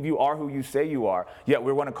don't believe you are who you say you are, yet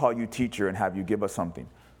we want to call you teacher and have you give us something.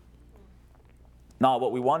 Now,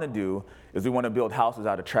 what we want to do is we want to build houses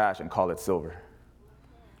out of trash and call it silver.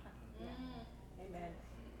 Amen.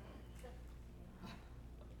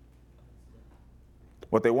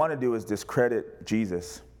 What they want to do is discredit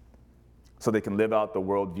Jesus so they can live out the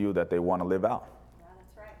worldview that they want to live out. Yeah,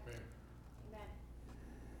 that's right. Amen.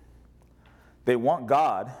 They want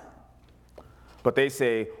God, but they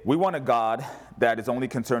say, we want a God that is only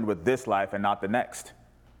concerned with this life and not the next.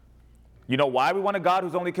 You know why we want a God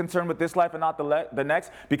who's only concerned with this life and not the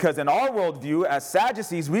next? Because in our worldview, as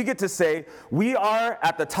Sadducees, we get to say we are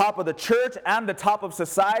at the top of the church and the top of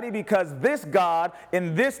society because this God,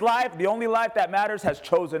 in this life, the only life that matters, has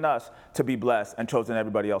chosen us to be blessed and chosen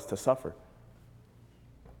everybody else to suffer.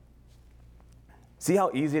 See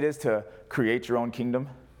how easy it is to create your own kingdom?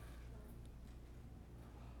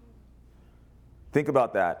 Think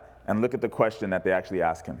about that and look at the question that they actually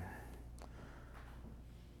ask him.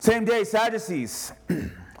 Same day, Sadducees,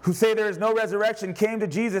 who say there is no resurrection, came to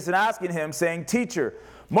Jesus and asking him, saying, Teacher,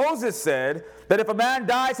 Moses said that if a man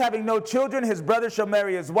dies having no children, his brother shall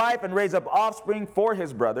marry his wife and raise up offspring for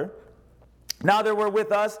his brother. Now there were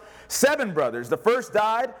with us 7 brothers. The first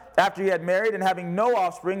died after he had married, and having no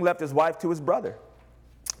offspring, left his wife to his brother.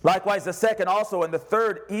 Likewise the second also, and the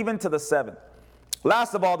third even to the 7th.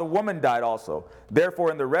 Last of all, the woman died also. Therefore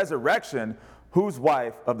in the resurrection, whose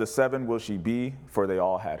wife of the 7 will she be? For they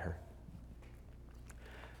all had her.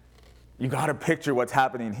 You got to picture what's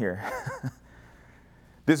happening here.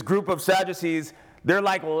 This group of Sadducees They're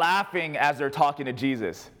like laughing as they're talking to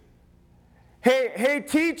Jesus. Hey,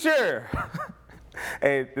 teacher.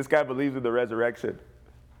 Hey, this guy believes in the resurrection.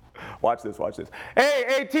 Watch this.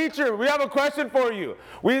 Hey, teacher, we have a question for you.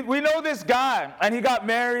 We know this guy, and he got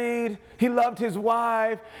married. He loved his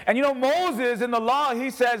wife. And you know, Moses in the law,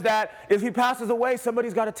 he says that if he passes away,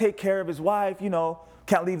 somebody's got to take care of his wife. You know,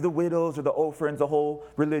 can't leave the widows or the orphans, the whole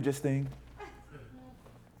religious thing.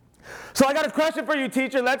 So I got a question for you,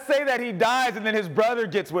 teacher. Let's say that he dies, and then his brother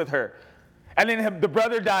gets with her. And then the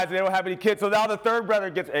brother dies, and they don't have any kids. So now the third brother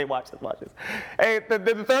gets, hey, watch this. Hey,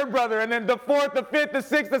 the third brother, and then the fourth, the fifth, the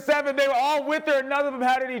sixth, the seventh, they were all with her, and none of them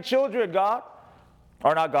had any children, God.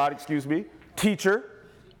 Or not God, excuse me. Teacher.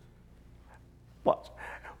 Watch.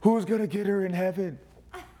 Who's going to get her in heaven?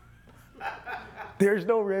 There's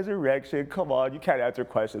no resurrection. Come on, you can't answer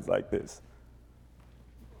questions like this.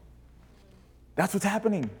 That's what's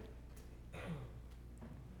happening.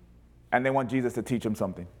 And they want Jesus to teach them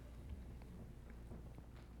something.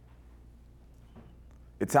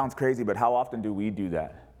 It sounds crazy, but how often do we do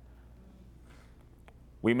that?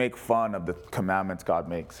 We make fun of the commandments God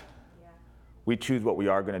makes. Yeah. We choose what we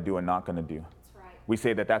are going to do and not going to do. That's right. We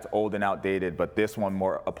say that that's old and outdated, but this one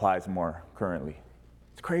applies more currently.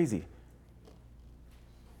 It's crazy.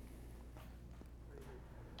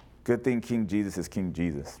 Good thing King Jesus is King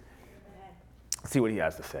Jesus. Let's see what he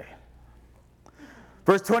has to say.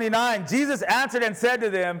 Verse 29, Jesus answered and said to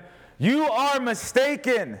them, "You are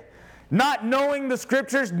mistaken, not knowing the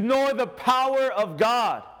scriptures nor the power of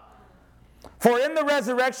God. For in the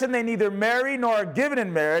resurrection they neither marry nor are given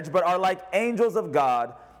in marriage, but are like angels of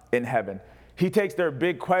God in heaven." He takes their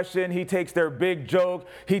big question, he takes their big joke,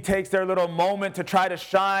 he takes their little moment to try to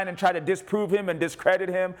shine and try to disprove him,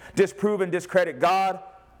 disprove and discredit God,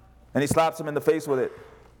 and he slaps him in the face with it.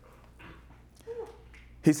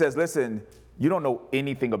 He says, listen, you don't know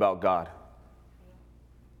anything about God.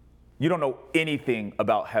 You don't know anything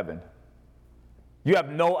about heaven. You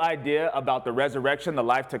have no idea about the resurrection, the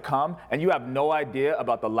life to come, and you have no idea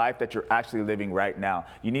about the life that you're actually living right now.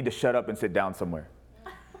 You need to shut up and sit down somewhere.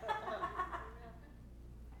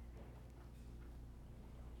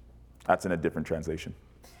 That's in a different translation.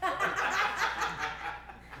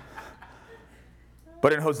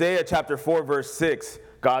 But in Hosea chapter 4, verse 6,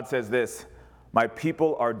 God says this, "My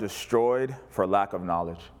people are destroyed for lack of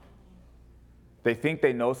knowledge." They think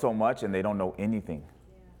they know so much and they don't know anything.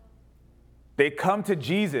 They come to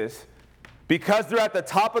Jesus because they're at the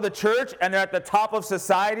top of the church and they're at the top of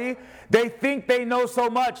society. They think they know so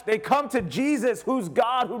much. They come to Jesus, who's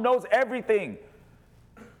God, who knows everything.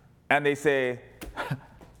 And they say,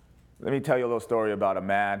 let me tell you a little story about a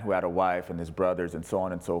man who had a wife and his brothers and so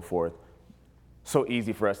on and so forth. So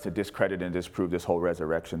easy for us to discredit and disprove this whole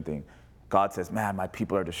resurrection thing. God says, man, my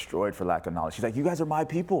people are destroyed for lack of knowledge. He's like, you guys are my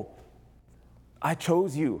people. I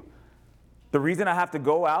chose you. The reason I have to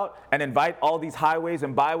go out and invite all these highways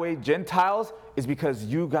and byway Gentiles is because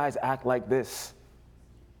you guys act like this.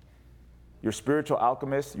 You're spiritual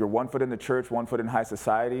alchemists. You're 1 foot in the church, 1 foot in high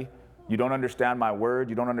society. You don't understand my word.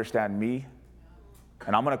 You don't understand me.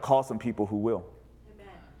 And I'm going to call some people who will. Amen.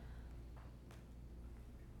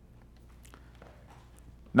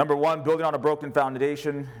 Number 1, building on a broken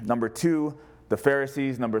foundation. Number 2, the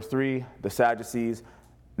Pharisees. Number 3, the Sadducees.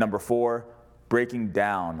 Number 4, breaking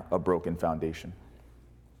down a broken foundation.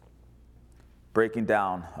 Breaking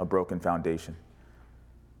down a broken foundation.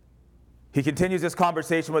 He continues this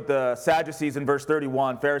conversation with the Sadducees in verse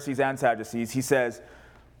 31, Pharisees and Sadducees. He says,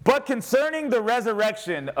 "But concerning the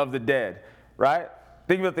resurrection of the dead," right?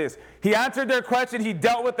 Think about this. He answered their question. He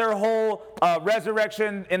dealt with their whole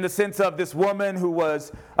resurrection in the sense of this woman who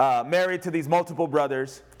was married to these multiple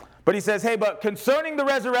brothers. But he says, hey, but concerning the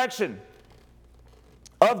resurrection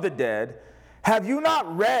of the dead, have you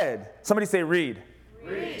not read? Somebody say read.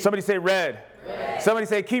 Read. Somebody say read. Read. Somebody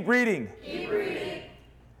say keep reading. Keep reading.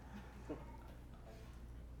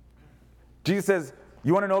 Jesus says,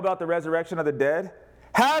 you want to know about the resurrection of the dead?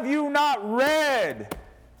 Have you not read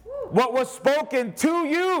what was spoken to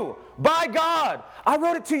you by God? I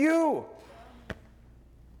wrote it to you.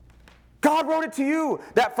 God wrote it to you.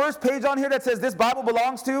 That first page on here that says this Bible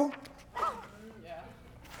belongs to.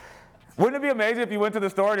 Wouldn't it be amazing if you went to the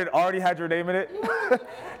store and it already had your name in it?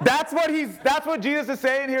 That's what Jesus is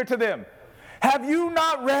saying here to them. Have you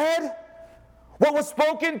not read what was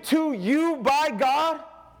spoken to you by God?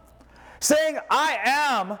 Saying, I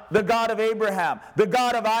am the God of Abraham, the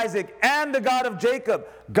God of Isaac, and the God of Jacob.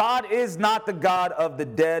 God is not the God of the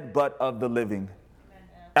dead, but of the living.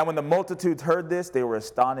 And when the multitudes heard this, they were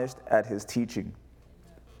astonished at his teaching.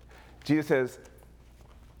 Jesus says,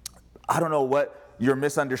 I don't know what your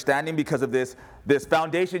misunderstanding, because of this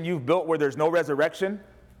foundation you've built where there's no resurrection,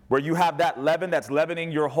 where you have that leaven that's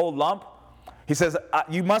leavening your whole lump. He says,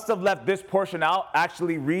 you must have left this portion out,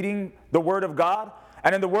 actually reading the Word of God.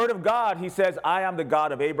 And in the Word of God, he says, I am the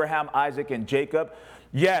God of Abraham, Isaac, and Jacob.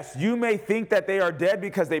 Yes, you may think that they are dead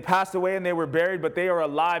because they passed away and they were buried, but they are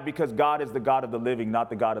alive because God is the God of the living, not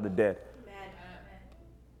the God of the dead. Amen.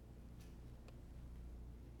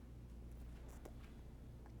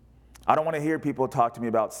 I don't want to hear people talk to me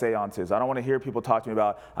about seances. I don't want to hear people talk to me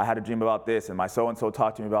about, I had a dream about this, and my so-and-so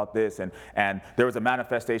talked to me about this, and there was a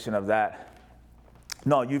manifestation of that.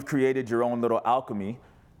 No, you've created your own little alchemy,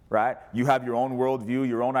 right? You have your own worldview,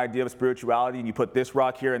 your own idea of spirituality, and you put this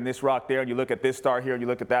rock here and this rock there, and you look at this star here and you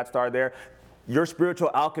look at that star there. Your spiritual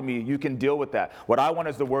alchemy, you can deal with that. What I want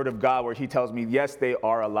is the Word of God, where he tells me, yes, they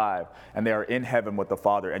are alive, and they are in heaven with the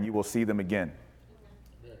Father, and you will see them again.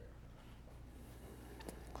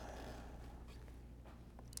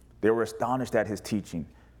 They were astonished at his teaching.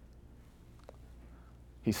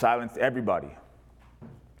 He silenced everybody.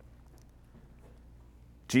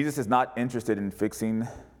 Jesus is not interested in fixing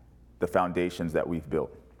the foundations that we've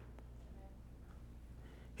built.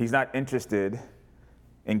 He's not interested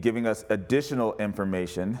in giving us additional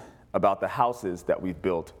information about the houses that we've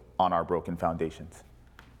built on our broken foundations.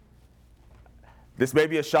 This may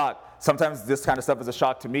be a shock. Sometimes this kind of stuff is a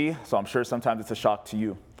shock to me, so I'm sure sometimes it's a shock to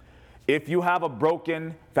you. If you have a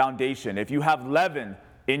broken foundation, if you have leaven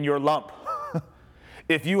in your lump,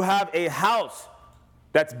 if you have a house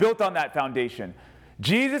that's built on that foundation,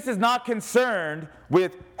 Jesus is not concerned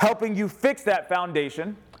with helping you fix that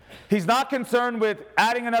foundation. He's not concerned with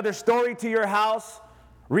adding another story to your house,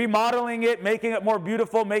 remodeling it, making it more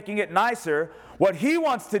beautiful, making it nicer. What he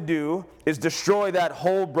wants to do is destroy that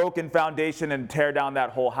whole broken foundation and tear down that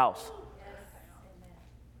whole house.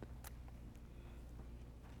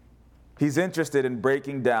 He's interested in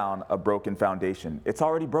breaking down a broken foundation. It's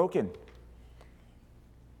already broken.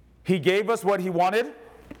 He gave us what he wanted.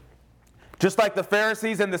 Just like the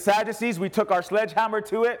Pharisees and the Sadducees, we took our sledgehammer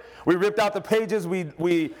to it. We ripped out the pages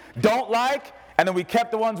we don't like, and then we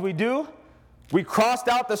kept the ones we do. We crossed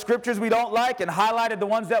out the scriptures we don't like and highlighted the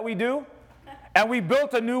ones that we do. And we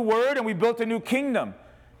built a new word, and we built a new kingdom.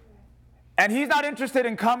 And he's not interested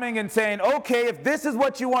in coming and saying, okay, if this is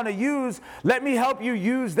what you want to use, let me help you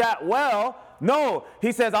use that well. No,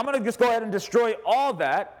 he says, I'm going to just go ahead and destroy all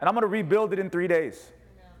that, and I'm going to rebuild it in 3 days.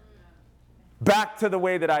 Back to the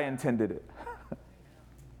way that I intended it.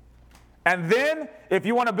 And then, if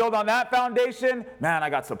you want to build on that foundation, man,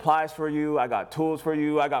 I got supplies for you, I got tools for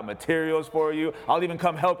you, I got materials for you, I'll even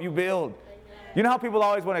come help you build. You know how people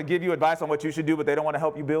always want to give you advice on what you should do, but they don't want to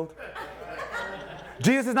help you build?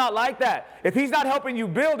 Jesus is not like that. If he's not helping you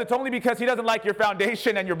build, it's only because he doesn't like your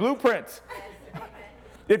foundation and your blueprints.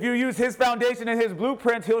 If you use his foundation and his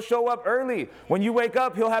blueprints, he'll show up early. When you wake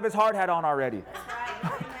up, he'll have his hard hat on already.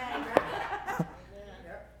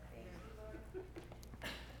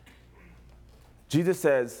 Jesus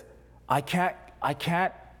says, I can't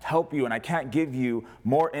help you, and I can't give you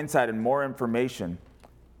more insight and more information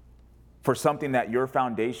for something that your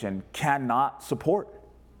foundation cannot support.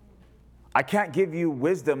 I can't give you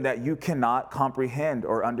wisdom that you cannot comprehend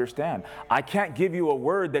or understand. I can't give you a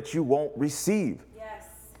word that you won't receive. Yes.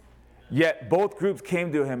 Yet both groups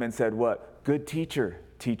came to him and said, what? Good teacher,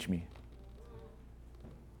 teach me.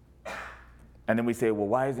 And then we say, well,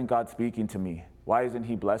 why isn't God speaking to me? Why isn't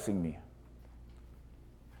he blessing me?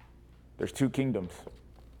 There's two kingdoms.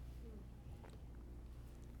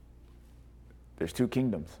 There's two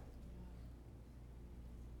kingdoms.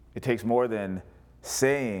 It takes more than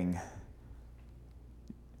saying,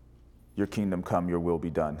 your kingdom come, your will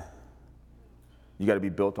be done. You got to be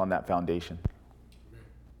built on that foundation.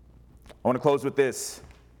 I want to close with this.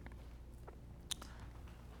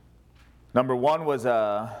 Number one was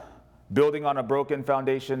building on a broken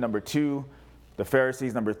foundation. Number two, the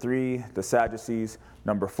Pharisees. Number three, the Sadducees.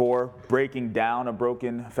 Number four, breaking down a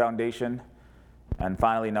broken foundation. And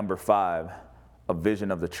finally, number five, a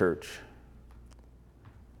vision of the church.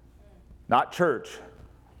 Not church,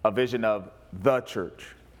 a vision of the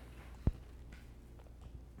church.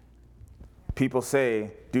 People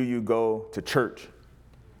say, do you go to church?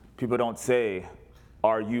 People don't say,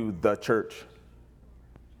 are you the church?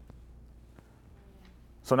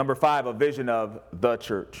 So number five, a vision of the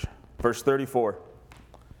church. Verse 34.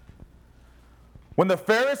 When the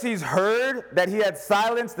Pharisees heard that he had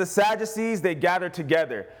silenced the Sadducees, they gathered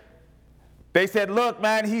together. They said, look,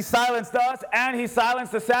 man, he silenced us and he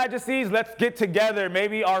silenced the Sadducees. Let's get together.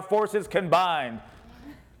 Maybe our forces combined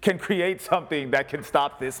can create something that can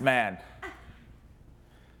stop this man.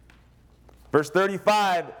 Verse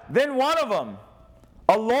 35, then one of them,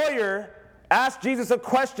 A lawyer asked Jesus a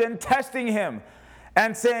question, testing him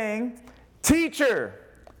and saying, "Teacher,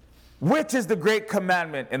 which is the great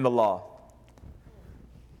commandment in the law?"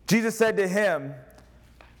 Jesus said to him,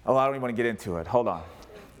 I don't even want to get into it. Hold on.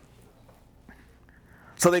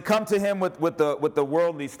 So they come to him with the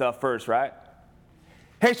worldly stuff first, right?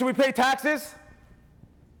 Hey, should we pay taxes?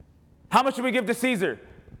 How much should we give to Caesar?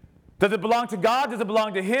 Does it belong to God? Does it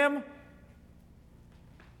belong to him?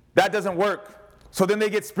 That doesn't work. So then they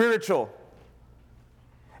get spiritual.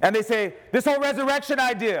 And they say, this whole resurrection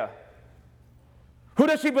idea, who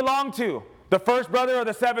does she belong to? The first brother or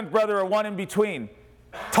the seventh brother or one in between?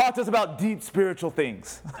 Talk to us about deep spiritual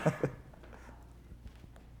things.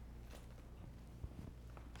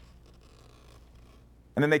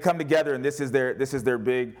 And then they come together, and this is their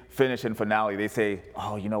big finish and finale. They say,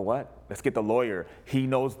 oh, you know what? Let's get the lawyer. He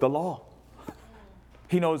knows the law.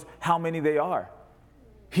 He knows how many they are.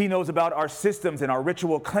 He knows about our systems and our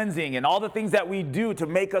ritual cleansing and all the things that we do to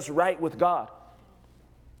make us right with God.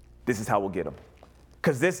 This is how we'll get him.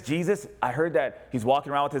 Because this Jesus, I heard that he's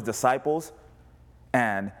walking around with his disciples,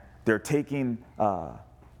 and they're taking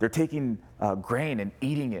grain and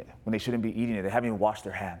eating it when they shouldn't be eating it. They haven't even washed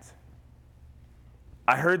their hands.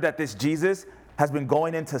 I heard that this Jesus has been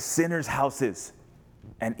going into sinners' houses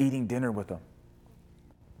and eating dinner with them.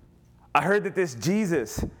 I heard that this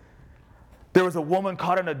Jesus, there was a woman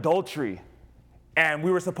caught in adultery, and we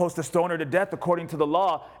were supposed to stone her to death according to the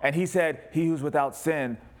law, and he said, he who's without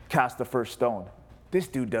sin, cast the first stone. This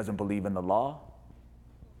dude doesn't believe in the law.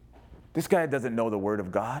 This guy doesn't know the word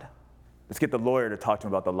of God. Let's get the lawyer to talk to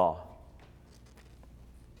him about the law.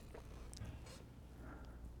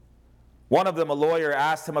 One of them, a lawyer,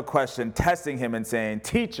 asked him a question, testing him and saying,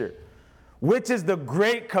 "Teacher, which is the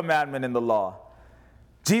great commandment in the law?"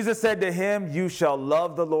 Jesus said to him, "You shall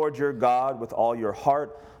love the Lord your God with all your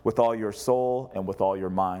heart, with all your soul, and with all your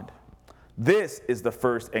mind. This is the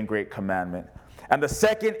first and great commandment. And the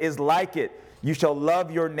second is like it. You shall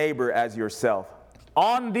love your neighbor as yourself.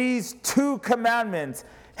 On these two commandments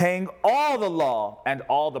hang all the law and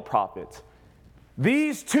all the prophets."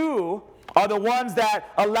 These two are the ones that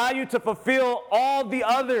allow you to fulfill all the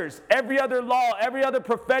others, every other law, every other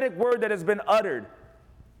prophetic word that has been uttered.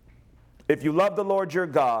 If you love the Lord your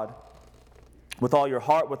God with all your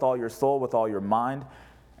heart, with all your soul, with all your mind,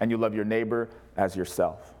 and you love your neighbor as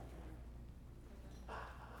yourself.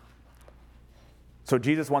 So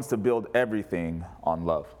Jesus wants to build everything on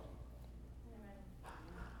love.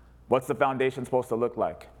 What's the foundation supposed to look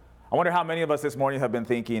like? I wonder how many of us this morning have been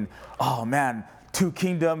thinking, oh man, 2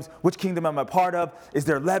 kingdoms, which kingdom am I part of? Is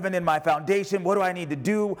there leaven in my foundation? What do I need to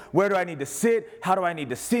do? Where do I need to sit? How do I need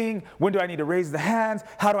to sing? When do I need to raise the hands?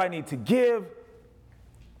 How do I need to give?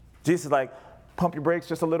 Jesus is like, pump your brakes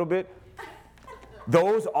just a little bit.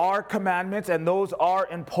 Those are commandments and those are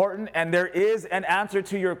important, and there is an answer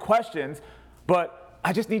to your questions, but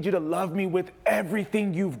I just need you to love me with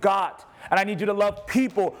everything you've got. And I need you to love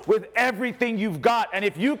people with everything you've got. And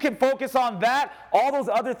if you can focus on that, all those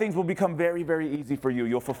other things will become very, very easy for you.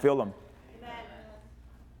 You'll fulfill them. Amen.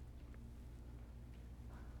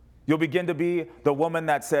 You'll begin to be the woman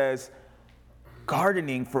that says,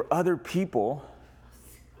 gardening for other people.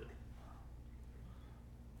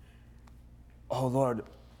 Oh, Lord,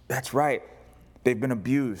 that's right. They've been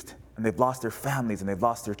abused, and they've lost their families, and they've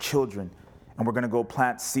lost their children. And we're going to go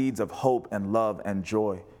plant seeds of hope and love and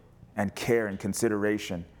joy and care and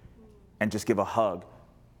consideration and just give a hug.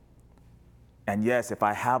 And yes, if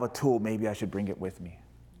I have a tool, maybe I should bring it with me.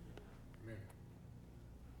 Amen.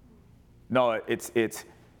 No, it's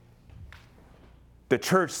the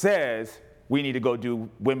church says we need to go do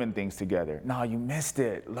women things together. No, you missed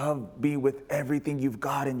it. Love be with everything you've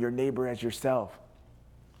got and your neighbor as yourself.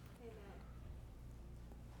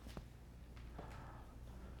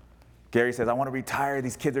 Gary says, I want to retire.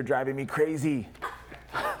 These kids are driving me crazy.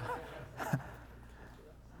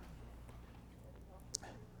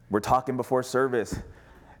 We're talking before service,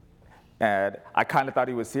 and I kind of thought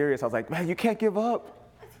he was serious. I was like, man, you can't give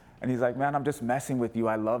up. And he's like, man, I'm just messing with you.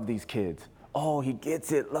 I love these kids. Oh, he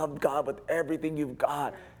gets it. Love God with everything you've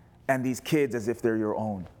got, and these kids as if they're your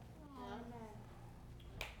own.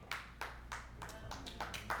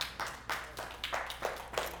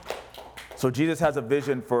 So Jesus has a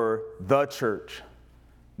vision for the church,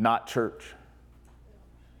 not church.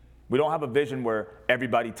 We don't have a vision where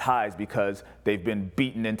everybody tithes because they've been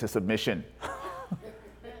beaten into submission.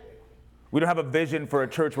 We don't have a vision for a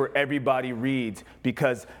church where everybody reads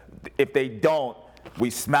because if they don't, we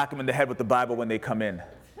smack them in the head with the Bible when they come in.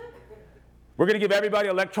 We're going to give everybody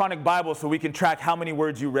electronic Bibles so we can track how many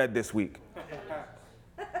words you read this week.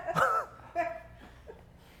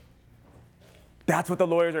 That's what the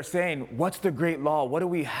lawyers are saying. What's the great law? What do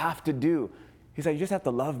we have to do? He's like, you just have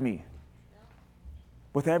to love me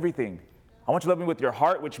with everything. I want you to love me with your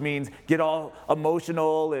heart, which means get all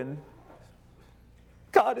emotional and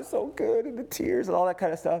God is so good and the tears and all that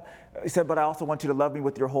kind of stuff. He said, but I also want you to love me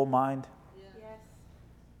with your whole mind. Yes.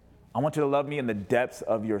 I want you to love me in the depths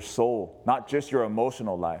of your soul, not just your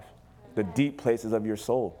emotional life, the deep places of your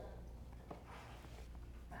soul.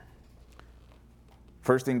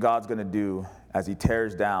 First thing God's going to do as he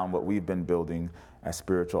tears down what we've been building as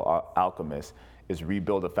spiritual alchemists is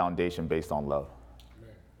rebuild a foundation based on love.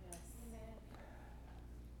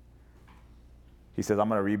 He says, I'm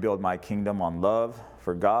going to rebuild my kingdom on love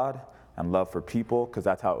for God and love for people, because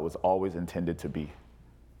that's how it was always intended to be.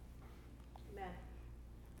 Amen.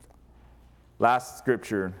 Last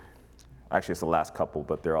scripture, actually it's the last couple,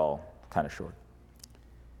 but they're all kind of short.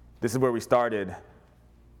 This is where we started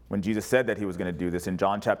when Jesus said that he was going to do this. In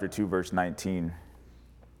John chapter 2, verse 19,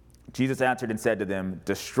 Jesus answered and said to them,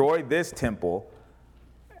 destroy this temple,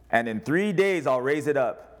 and in 3 days I'll raise it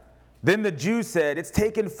up. Then the Jews said, it's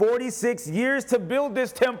taken 46 years to build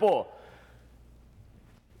this temple.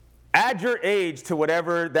 Add your age to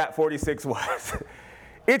whatever that 46 was.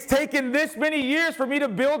 It's taken this many years for me to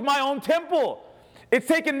build my own temple. It's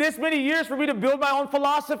taken this many years for me to build my own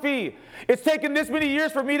philosophy. It's taken this many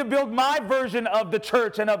years for me to build my version of the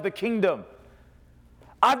church and of the kingdom.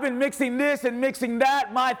 I've been mixing this and mixing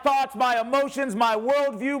that, my thoughts, my emotions, my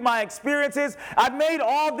worldview, my experiences. I've made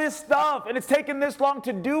all this stuff, and it's taken this long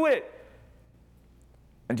to do it.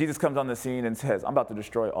 And Jesus comes on the scene and says, I'm about to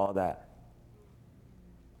destroy all that.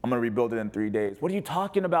 I'm going to rebuild it in 3 days. What are you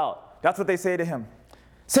talking about? That's what they say to him.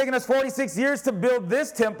 It's taken us 46 years to build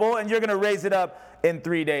this temple, and you're going to raise it up in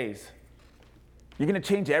 3 days. You're going to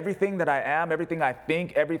change everything that I am, everything I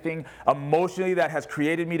think, everything emotionally that has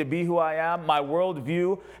created me to be who I am, my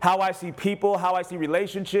worldview, how I see people, how I see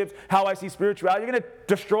relationships, how I see spirituality. You're going to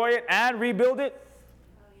destroy it and rebuild it?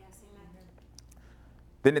 Oh, yes, amen.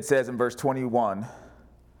 Then it says in verse 21,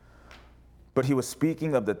 but he was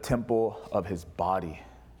speaking of the temple of his body.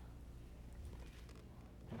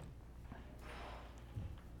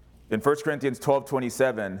 In 1 Corinthians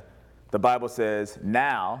 12:27, the Bible says,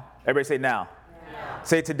 now, everybody say now. Now.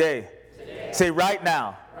 Say today. Today. Say right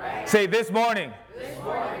now. Right. Say this morning. This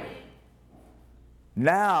morning.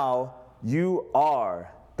 Now you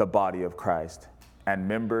are the body of Christ and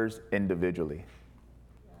members individually.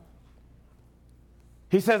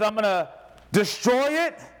 He says, I'm going to destroy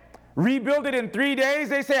it, rebuild it in 3 days.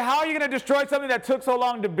 They say, how are you going to destroy something that took so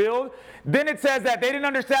long to build? Then it says that they didn't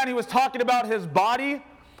understand he was talking about his body.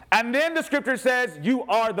 And then the scripture says, you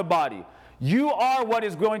are the body. You are what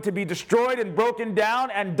is going to be destroyed and broken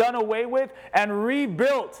down and done away with and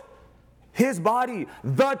rebuilt. His body,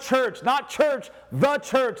 the church, not church,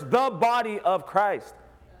 the body of Christ.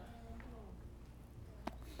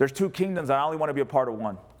 There's two kingdoms, and I only want to be a part of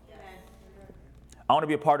one. I want to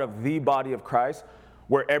be a part of the body of Christ,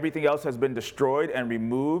 where everything else has been destroyed and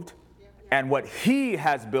removed, and what he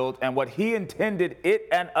has built and what he intended it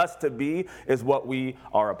and us to be is what we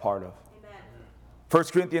are a part of. 1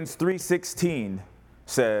 Corinthians 3:16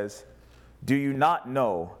 says, do you not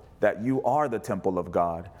know that you are the temple of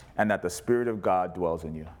God and that the Spirit of God dwells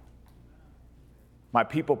in you? My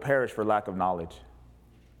people perish for lack of knowledge.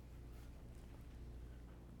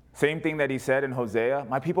 Same thing that he said in Hosea,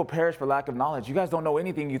 my people perish for lack of knowledge. You guys don't know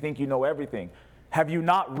anything, you think you know everything. Have you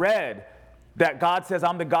not read that God says,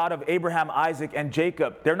 I'm the God of Abraham, Isaac, and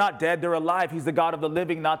Jacob? They're not dead, they're alive. He's the God of the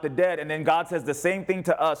living, not the dead. And then God says the same thing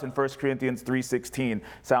to us in 1 Corinthians 3:16.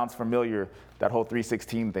 Sounds familiar, that whole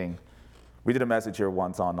 3:16 thing. We did a message here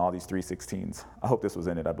once on all these 3:16s. I hope this was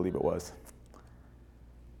in it. I believe it was.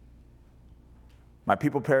 My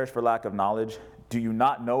people perish for lack of knowledge. Do you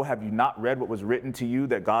not know, have you not read what was written to you,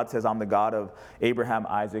 that God says, I'm the God of Abraham,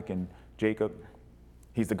 Isaac, and Jacob?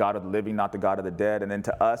 He's the God of the living, not the God of the dead. And then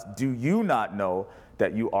to us, do you not know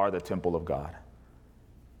that you are the temple of God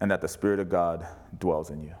and that the Spirit of God dwells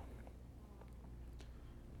in you?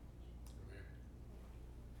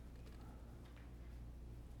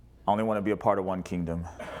 I only want to be a part of one kingdom.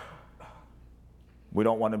 We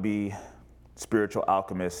don't want to be spiritual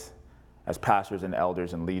alchemists as pastors and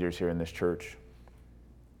elders and leaders here in this church.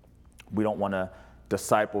 We don't want to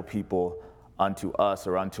disciple people unto us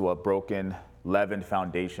or unto a broken, leavened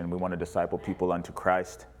foundation. We want to disciple people unto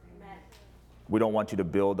Christ. Amen. We don't want you to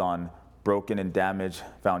build on broken and damaged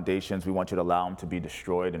foundations. We want you to allow them to be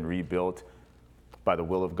destroyed and rebuilt by the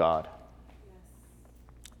will of God. Yes.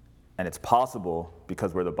 And it's possible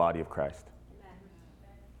because we're the body of Christ. Amen.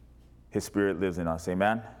 His Spirit lives in us.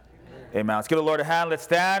 Amen? Amen. Amen. Let's give the Lord a hand. Let's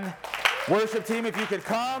stand. Worship team, if you could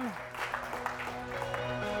come.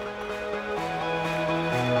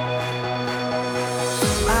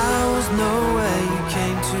 no way you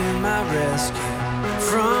came to my rescue.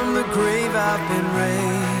 From the grave I've been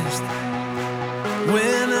raised.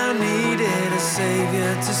 When I needed a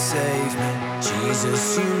savior to save me,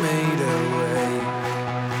 Jesus, you made a way.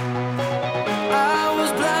 I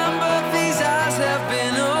was blind, but these eyes have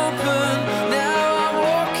been opened. Now I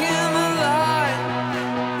walk in the light.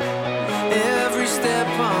 Every step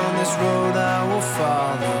on this road I will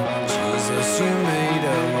follow. Jesus, you made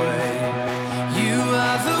a way. You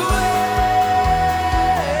are the way.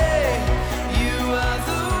 You are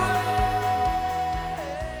the way.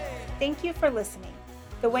 Thank you for listening.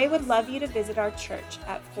 The Way would love you to visit our church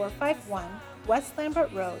at 451 West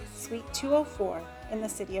Lambert Road, Suite 204 in the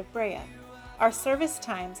city of Brea. Our service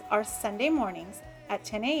times are Sunday mornings at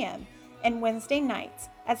 10 a.m. and Wednesday nights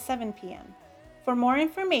at 7 p.m. For more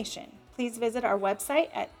information, please visit our website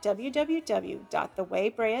at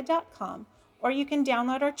www.thewaybrea.com, or you can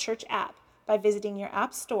download our church app by visiting your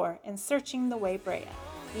app store and searching The Way Brea.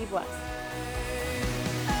 Be blessed.